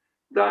was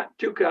that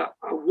took a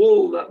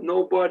wool that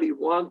nobody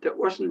wanted. It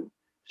wasn't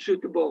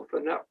suitable for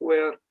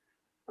knitwear.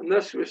 And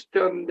this was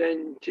turned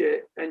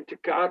into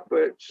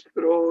carpets,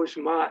 throws,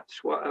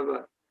 mats,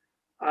 whatever.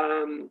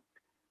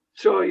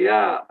 So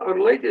yeah, our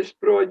latest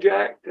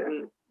project,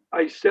 and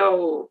I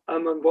still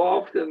am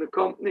involved in the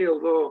company,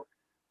 although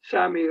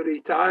Sammy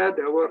retired.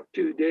 I worked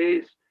 2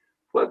 days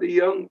for the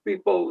young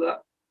people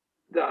that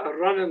that are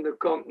running the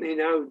company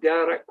now,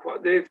 Derek,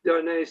 what they've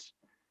done is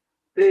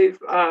they've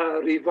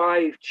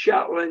revived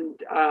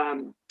Shetland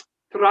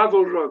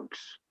travel rugs.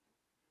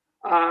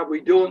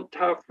 We don't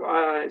have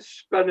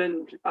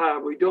spinning,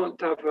 we don't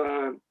have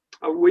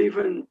a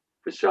weaving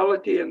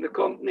facility in the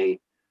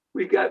company.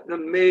 We get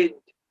them made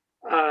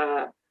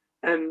in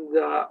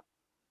the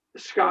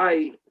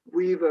Skye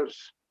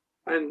weavers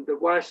in the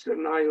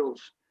Western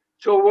Isles.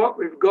 So what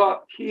we've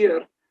got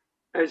here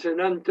is an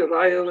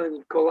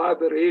inter-island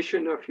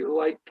collaboration, if you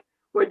like,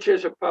 which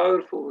is a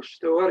powerful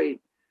story.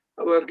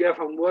 We're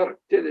giving work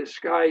to the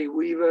Skye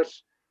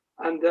weavers,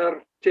 and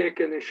they're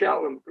taking the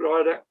Shetland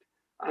product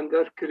and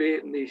they're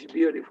creating these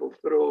beautiful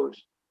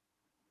throws.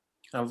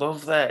 I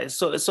love that.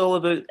 It's all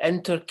about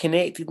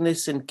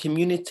interconnectedness and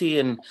community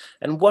and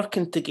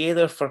working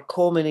together for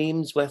common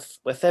aims with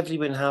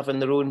everyone having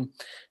their own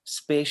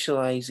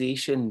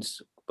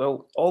specialisations.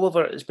 Well,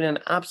 Oliver, it's been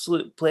an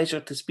absolute pleasure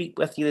to speak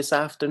with you this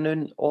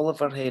afternoon.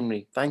 Oliver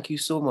Henry, thank you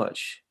so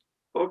much.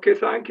 Okay,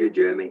 thank you,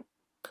 Jamie.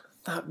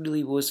 That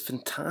really was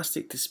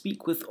fantastic to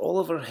speak with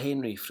Oliver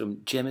Henry from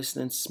Jemison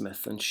and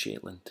Smith on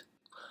Shetland.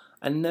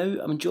 And now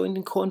I'm joined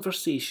in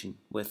conversation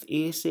with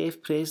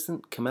ASF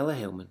President Camilla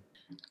Hillman.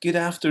 Good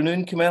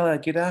afternoon, Camilla.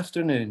 Good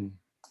afternoon.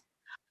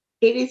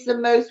 It is the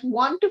most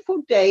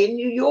wonderful day in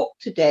New York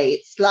today.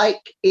 It's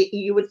like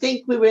you would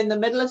think we were in the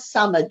middle of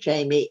summer,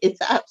 Jamie. It's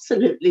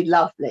absolutely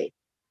lovely,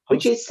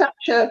 which is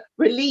such a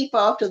relief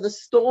after the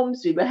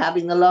storms we were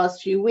having the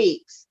last few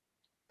weeks.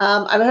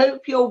 I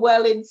hope you're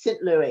well in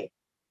St. Louis.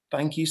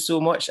 Thank you so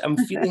much. I'm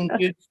feeling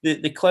good.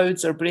 The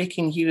clouds are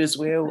breaking here as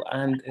well,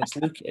 and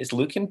it's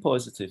looking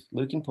positive.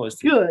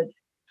 Good.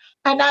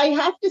 And I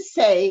have to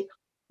say,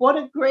 what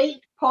a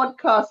great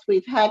podcast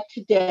we've had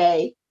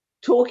today,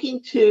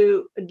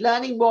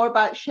 learning more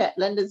about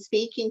Shetland and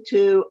speaking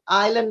to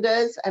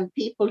islanders and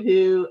people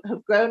who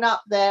have grown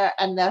up there,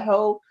 and their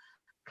whole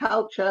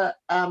culture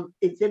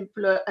is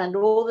influenced, and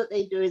all that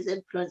they do is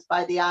influenced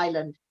by the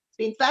island. It's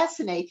been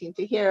fascinating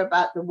to hear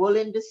about the wool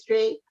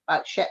industry,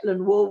 about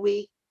Shetland Wool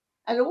Week,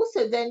 and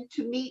also then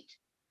to meet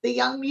the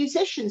young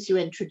musicians you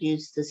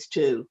introduced us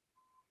to.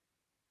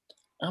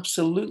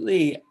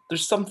 Absolutely.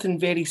 There's something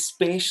very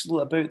special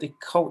about the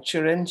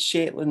culture in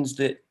Shetlands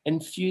that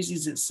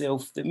infuses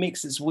itself, that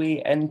makes its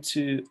way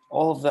into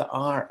all of the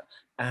art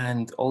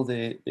and all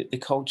the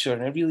culture.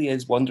 And it really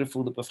is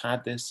wonderful that we've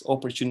had this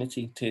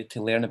opportunity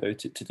to learn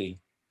about it today.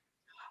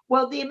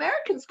 Well, the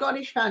American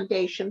Scottish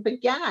Foundation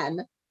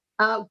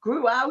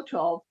grew out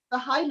of the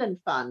Highland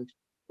Fund,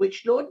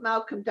 which Lord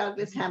Malcolm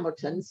Douglas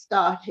Hamilton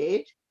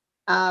started.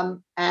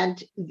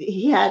 And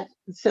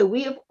so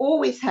we have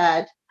always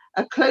had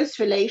a close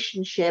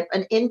relationship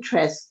and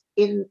interest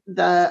in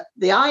the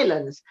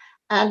islands.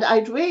 And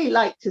I'd really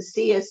like to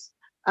see us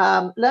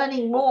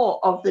learning more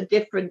of the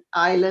different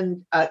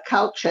island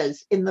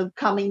cultures in the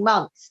coming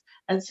months.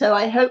 And so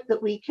I hope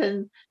that we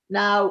can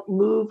now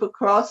move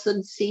across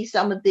and see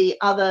some of the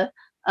other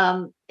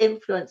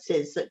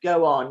influences that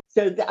go on.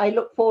 So I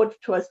look forward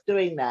to us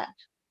doing that.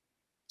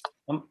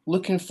 I'm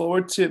looking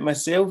forward to it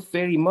myself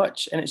very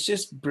much, and it's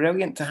just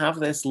brilliant to have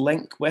this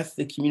link with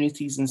the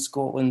communities in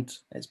Scotland.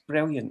 It's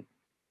brilliant.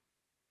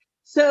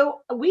 So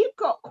we've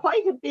got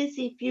quite a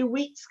busy few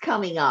weeks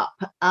coming up.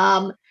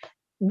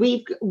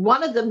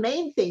 One of the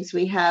main things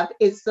we have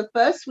is the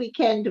first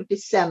weekend of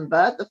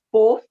December, the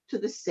 4th to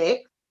the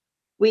 6th.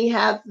 We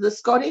have the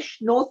Scottish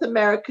North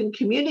American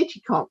Community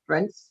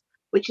Conference,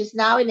 which is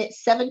now in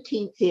its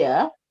 17th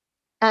year,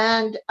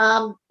 and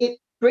it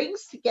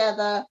brings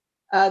together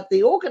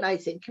the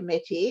organizing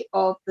committee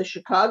of the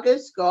Chicago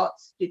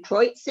Scots,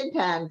 Detroit St.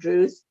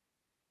 Andrews,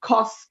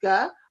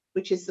 COSCA,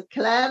 which is the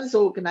Clans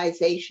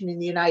organization in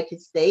the United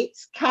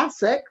States,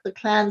 CASOC, the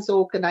Clans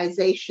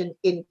organization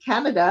in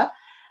Canada,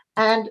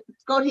 and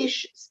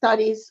Scottish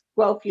Studies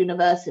Guelph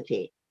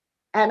University.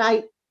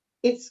 And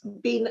it's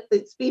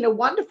been a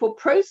wonderful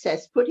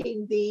process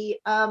putting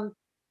the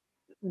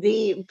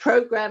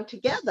program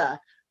together,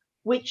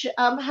 which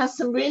has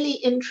some really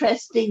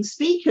interesting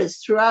speakers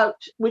throughout,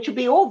 which will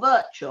be all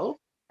virtual,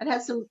 and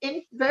has some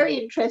very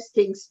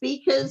interesting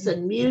speakers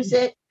and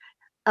music,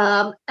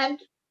 and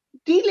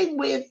dealing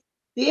with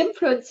the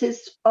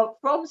influences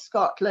from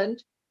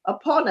Scotland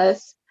upon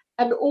us,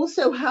 and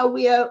also how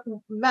we are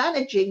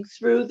managing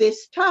through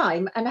this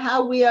time and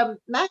how we are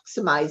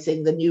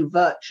maximizing the new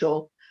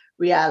virtual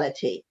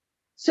reality.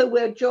 So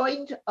we're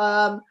joined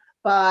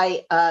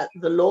by the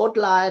Lord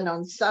Lyon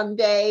on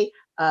Sunday,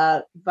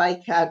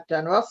 Viscount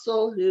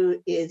Dunrussell,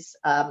 who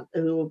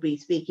will be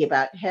speaking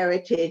about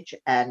heritage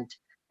and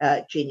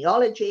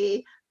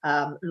genealogy,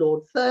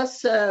 Lord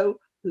Thurso,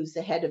 who's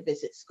the head of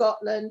Visit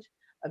Scotland,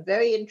 a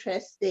very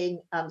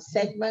interesting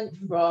segment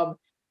from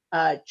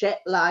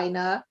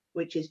Jetliner,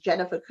 which is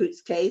Jennifer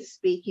Coates-Case,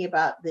 speaking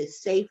about the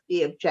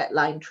safety of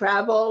jetline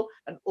travel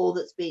and all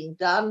that's being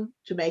done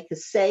to make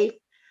us safe.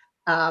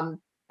 And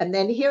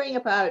then hearing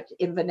about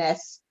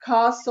Inverness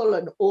Castle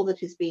and all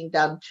that is being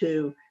done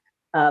to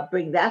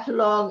bring that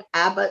along.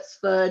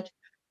 Abbotsford,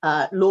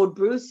 Lord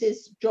Bruce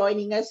is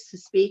joining us to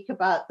speak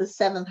about the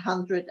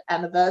 700th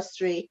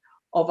anniversary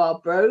of our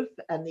growth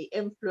and the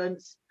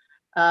influence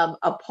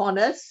upon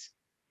us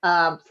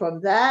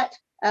from that.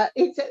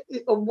 It's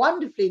a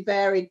wonderfully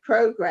varied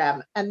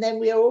program. And then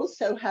we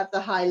also have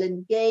the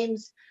Highland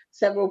Games,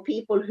 several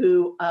people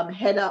who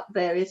head up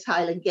various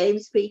Highland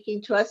Games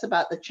speaking to us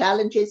about the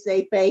challenges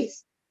they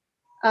face,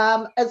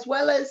 as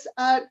well as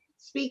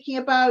speaking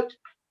about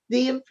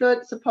the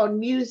influence upon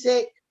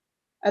music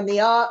and the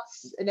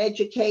arts and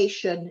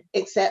education,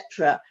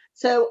 etc.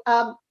 So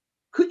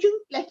could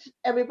you let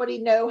everybody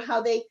know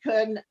how they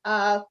can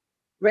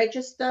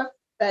register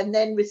and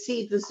then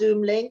receive the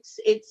Zoom links?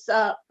 It's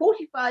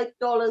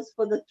 $45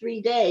 for the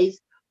 3 days,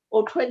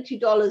 or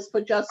 $20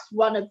 for just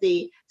one of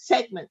the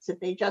segments if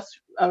they just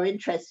are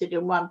interested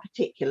in one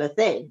particular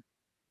thing.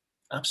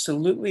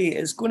 Absolutely.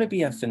 It's going to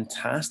be a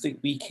fantastic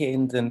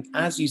weekend. And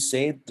as you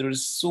said,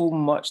 there's so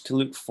much to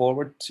look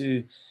forward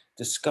to.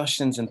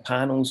 Discussions and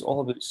panels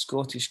all about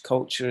Scottish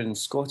culture and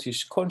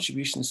Scottish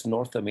contributions to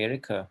North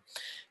America.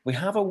 We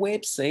have a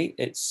website,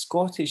 it's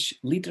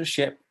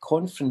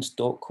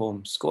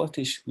scottishleadershipconference.com,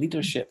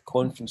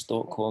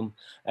 scottishleadershipconference.com.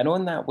 And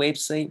on that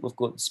website, we've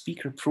got the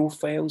speaker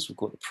profiles, we've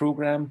got the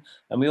program,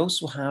 and we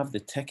also have the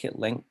ticket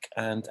link.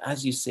 And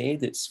as you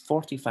said, it's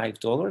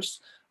 $45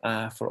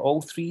 for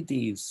all 3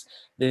 days.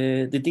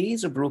 The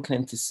days are broken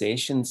into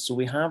sessions. So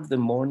we have the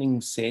morning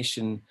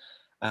session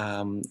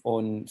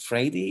on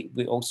Friday.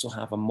 We also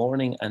have a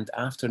morning and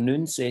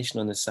afternoon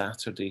session on the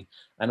Saturday,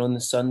 and on the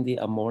Sunday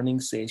a morning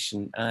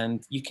session.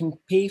 And you can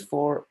pay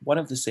for one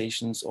of the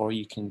sessions, or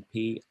you can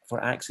pay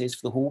for access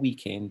for the whole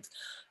weekend.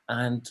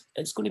 And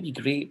it's going to be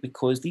great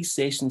because these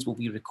sessions will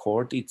be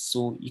recorded,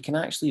 so you can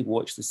actually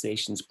watch the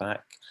sessions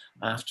back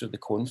after the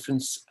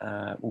conference.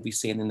 We'll be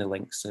sending the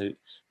links out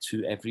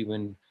to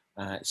everyone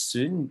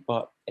soon,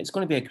 but it's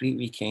going to be a great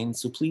weekend,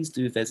 so please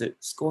do visit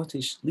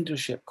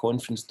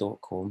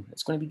scottishleadershipconference.com.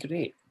 It's going to be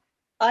great.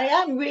 I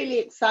am really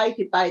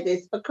excited by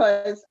this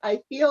because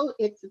I feel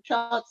it's a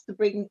chance to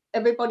bring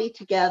everybody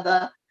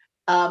together,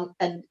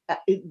 and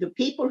the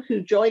people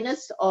who join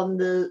us on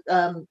the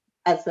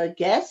as a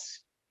guest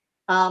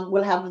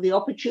will have the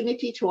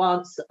opportunity to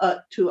ask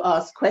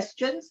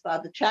questions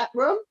via the chat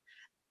room,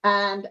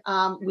 and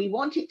we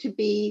want it to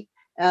be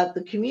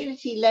the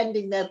community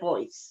lending their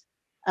voice.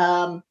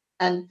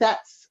 And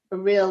that's a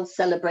real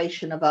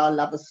celebration of our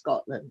love of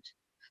Scotland.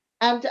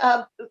 And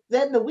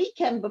then the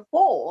weekend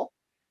before,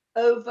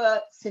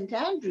 over St.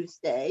 Andrew's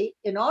Day,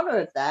 in honor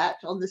of that,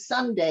 on the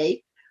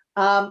Sunday,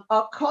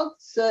 our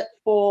concert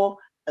for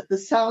the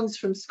Sounds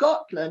from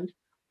Scotland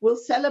will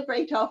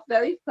celebrate our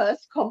very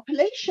first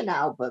compilation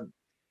album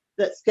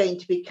that's going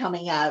to be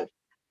coming out.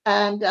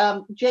 And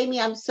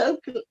Jamie, I'm so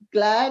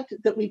glad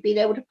that we've been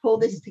able to pull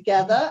this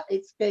together.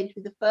 It's going to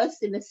be the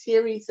first in a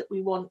series that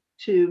we're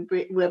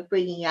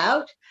bringing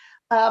out.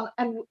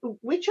 And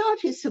which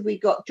artists have we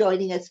got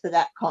joining us for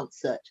that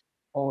concert?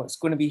 Oh, it's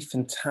going to be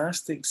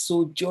fantastic.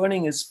 So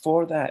joining us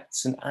for that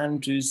St.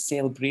 Andrew's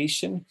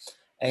celebration,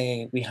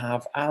 we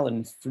have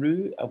Alan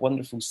Frew, a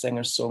wonderful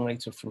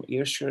singer-songwriter from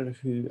Ayrshire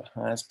who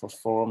has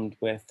performed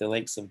with the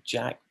likes of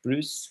Jack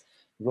Bruce,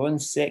 Ron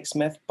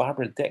Sexsmith,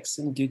 Barbara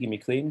Dixon, Dougie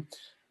MacLean.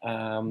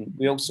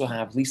 We also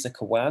have Lisa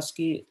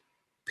Kowalski,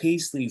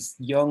 Paisley's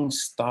young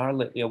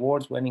starlet, the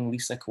award-winning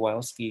Lisa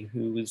Kowalski,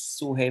 who was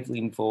so heavily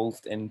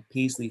involved in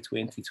Paisley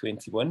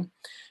 2021.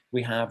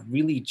 We have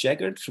Really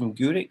Jiggered from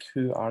Gourik,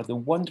 who are the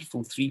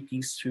wonderful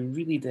three-piece who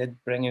really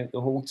did bring out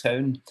the whole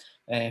town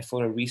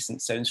for a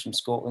recent Sounds from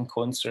Scotland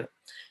concert.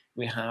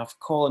 We have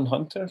Colin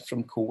Hunter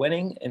from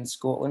Co-Winning in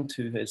Scotland,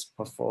 who has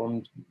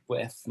performed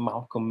with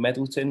Malcolm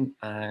Middleton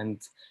and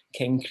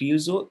King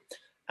Creosote.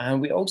 And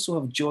we also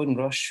have John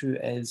Rush, who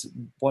is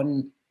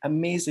one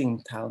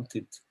amazing,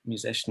 talented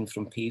musician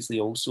from Paisley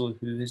also,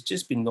 who has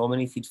just been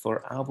nominated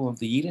for Album of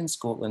the Year in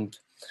Scotland.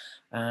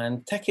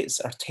 And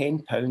tickets are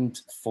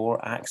 £10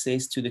 for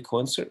access to the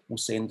concert. We'll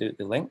send out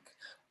the link.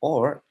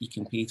 Or you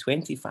can pay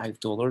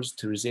 $25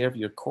 to reserve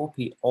your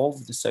copy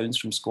of the Sounds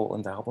from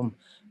Scotland album.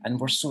 And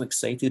we're so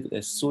excited about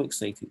this, so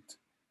excited.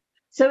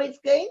 So it's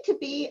going to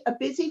be a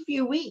busy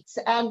few weeks,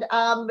 and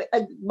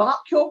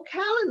mark your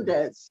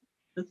calendars.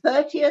 The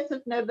 30th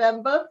of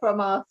November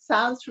from our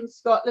Sounds from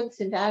Scotland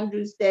St.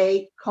 Andrew's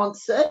Day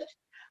concert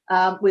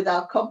with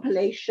our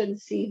compilation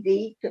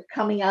CD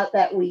coming out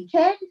that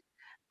weekend.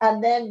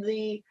 And then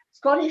the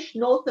Scottish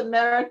North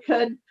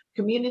American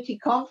Community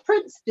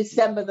Conference,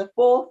 December the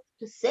 4th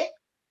to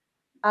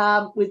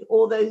 6th, with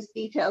all those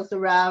details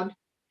around.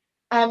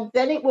 And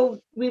then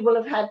we will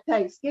have had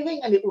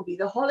Thanksgiving, and it will be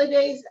the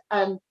holidays,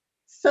 and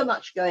so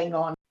much going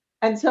on.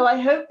 And so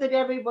I hope that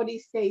everybody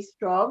stays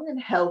strong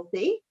and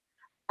healthy.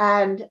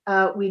 And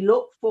we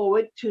look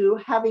forward to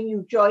having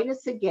you join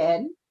us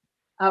again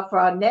for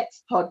our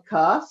next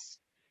podcast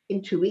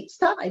in 2 weeks'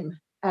 time.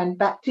 And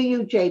back to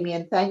you, Jamie,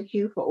 and thank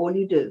you for all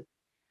you do.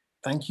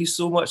 Thank you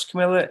so much,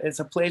 Camilla. It's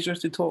a pleasure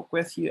to talk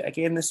with you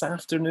again this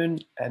afternoon.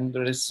 And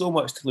there is so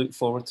much to look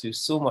forward to,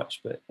 so much.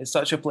 But it's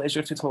such a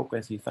pleasure to talk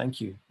with you. Thank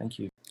you. Thank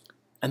you.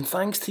 And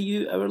thanks to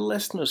you, our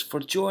listeners, for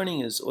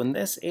joining us on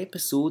this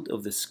episode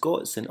of the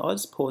Scots and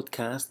Us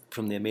podcast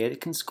from the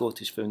American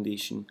Scottish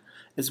Foundation,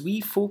 as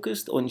we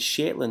focused on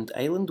Shetland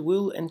Island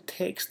wool and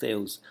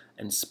textiles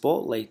and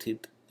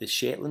spotlighted the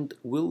Shetland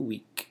Wool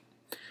Week.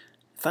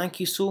 Thank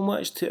you so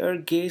much to our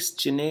guests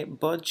Jeanette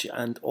Budge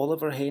and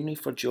Oliver Henry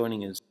for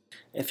joining us.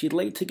 If you'd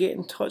like to get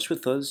in touch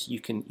with us,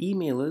 you can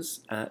email us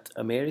at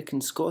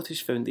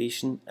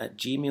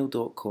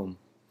americanscottishfoundation@gmail.com.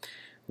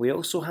 We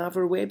also have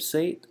our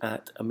website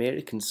at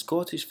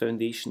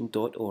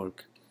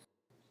americanscottishfoundation.org.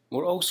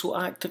 We're also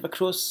active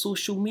across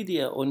social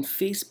media on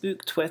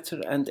Facebook,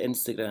 Twitter and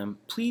Instagram.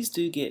 Please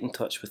do get in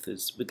touch with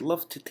us. We'd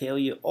love to tell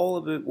you all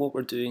about what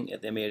we're doing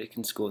at the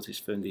American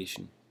Scottish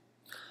Foundation.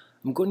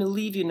 I'm going to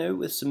leave you now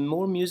with some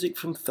more music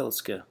from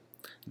Filska.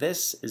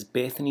 This is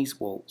Bethany's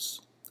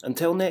Waltz.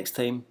 Until next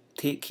time,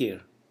 take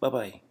care.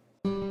 Bye-bye.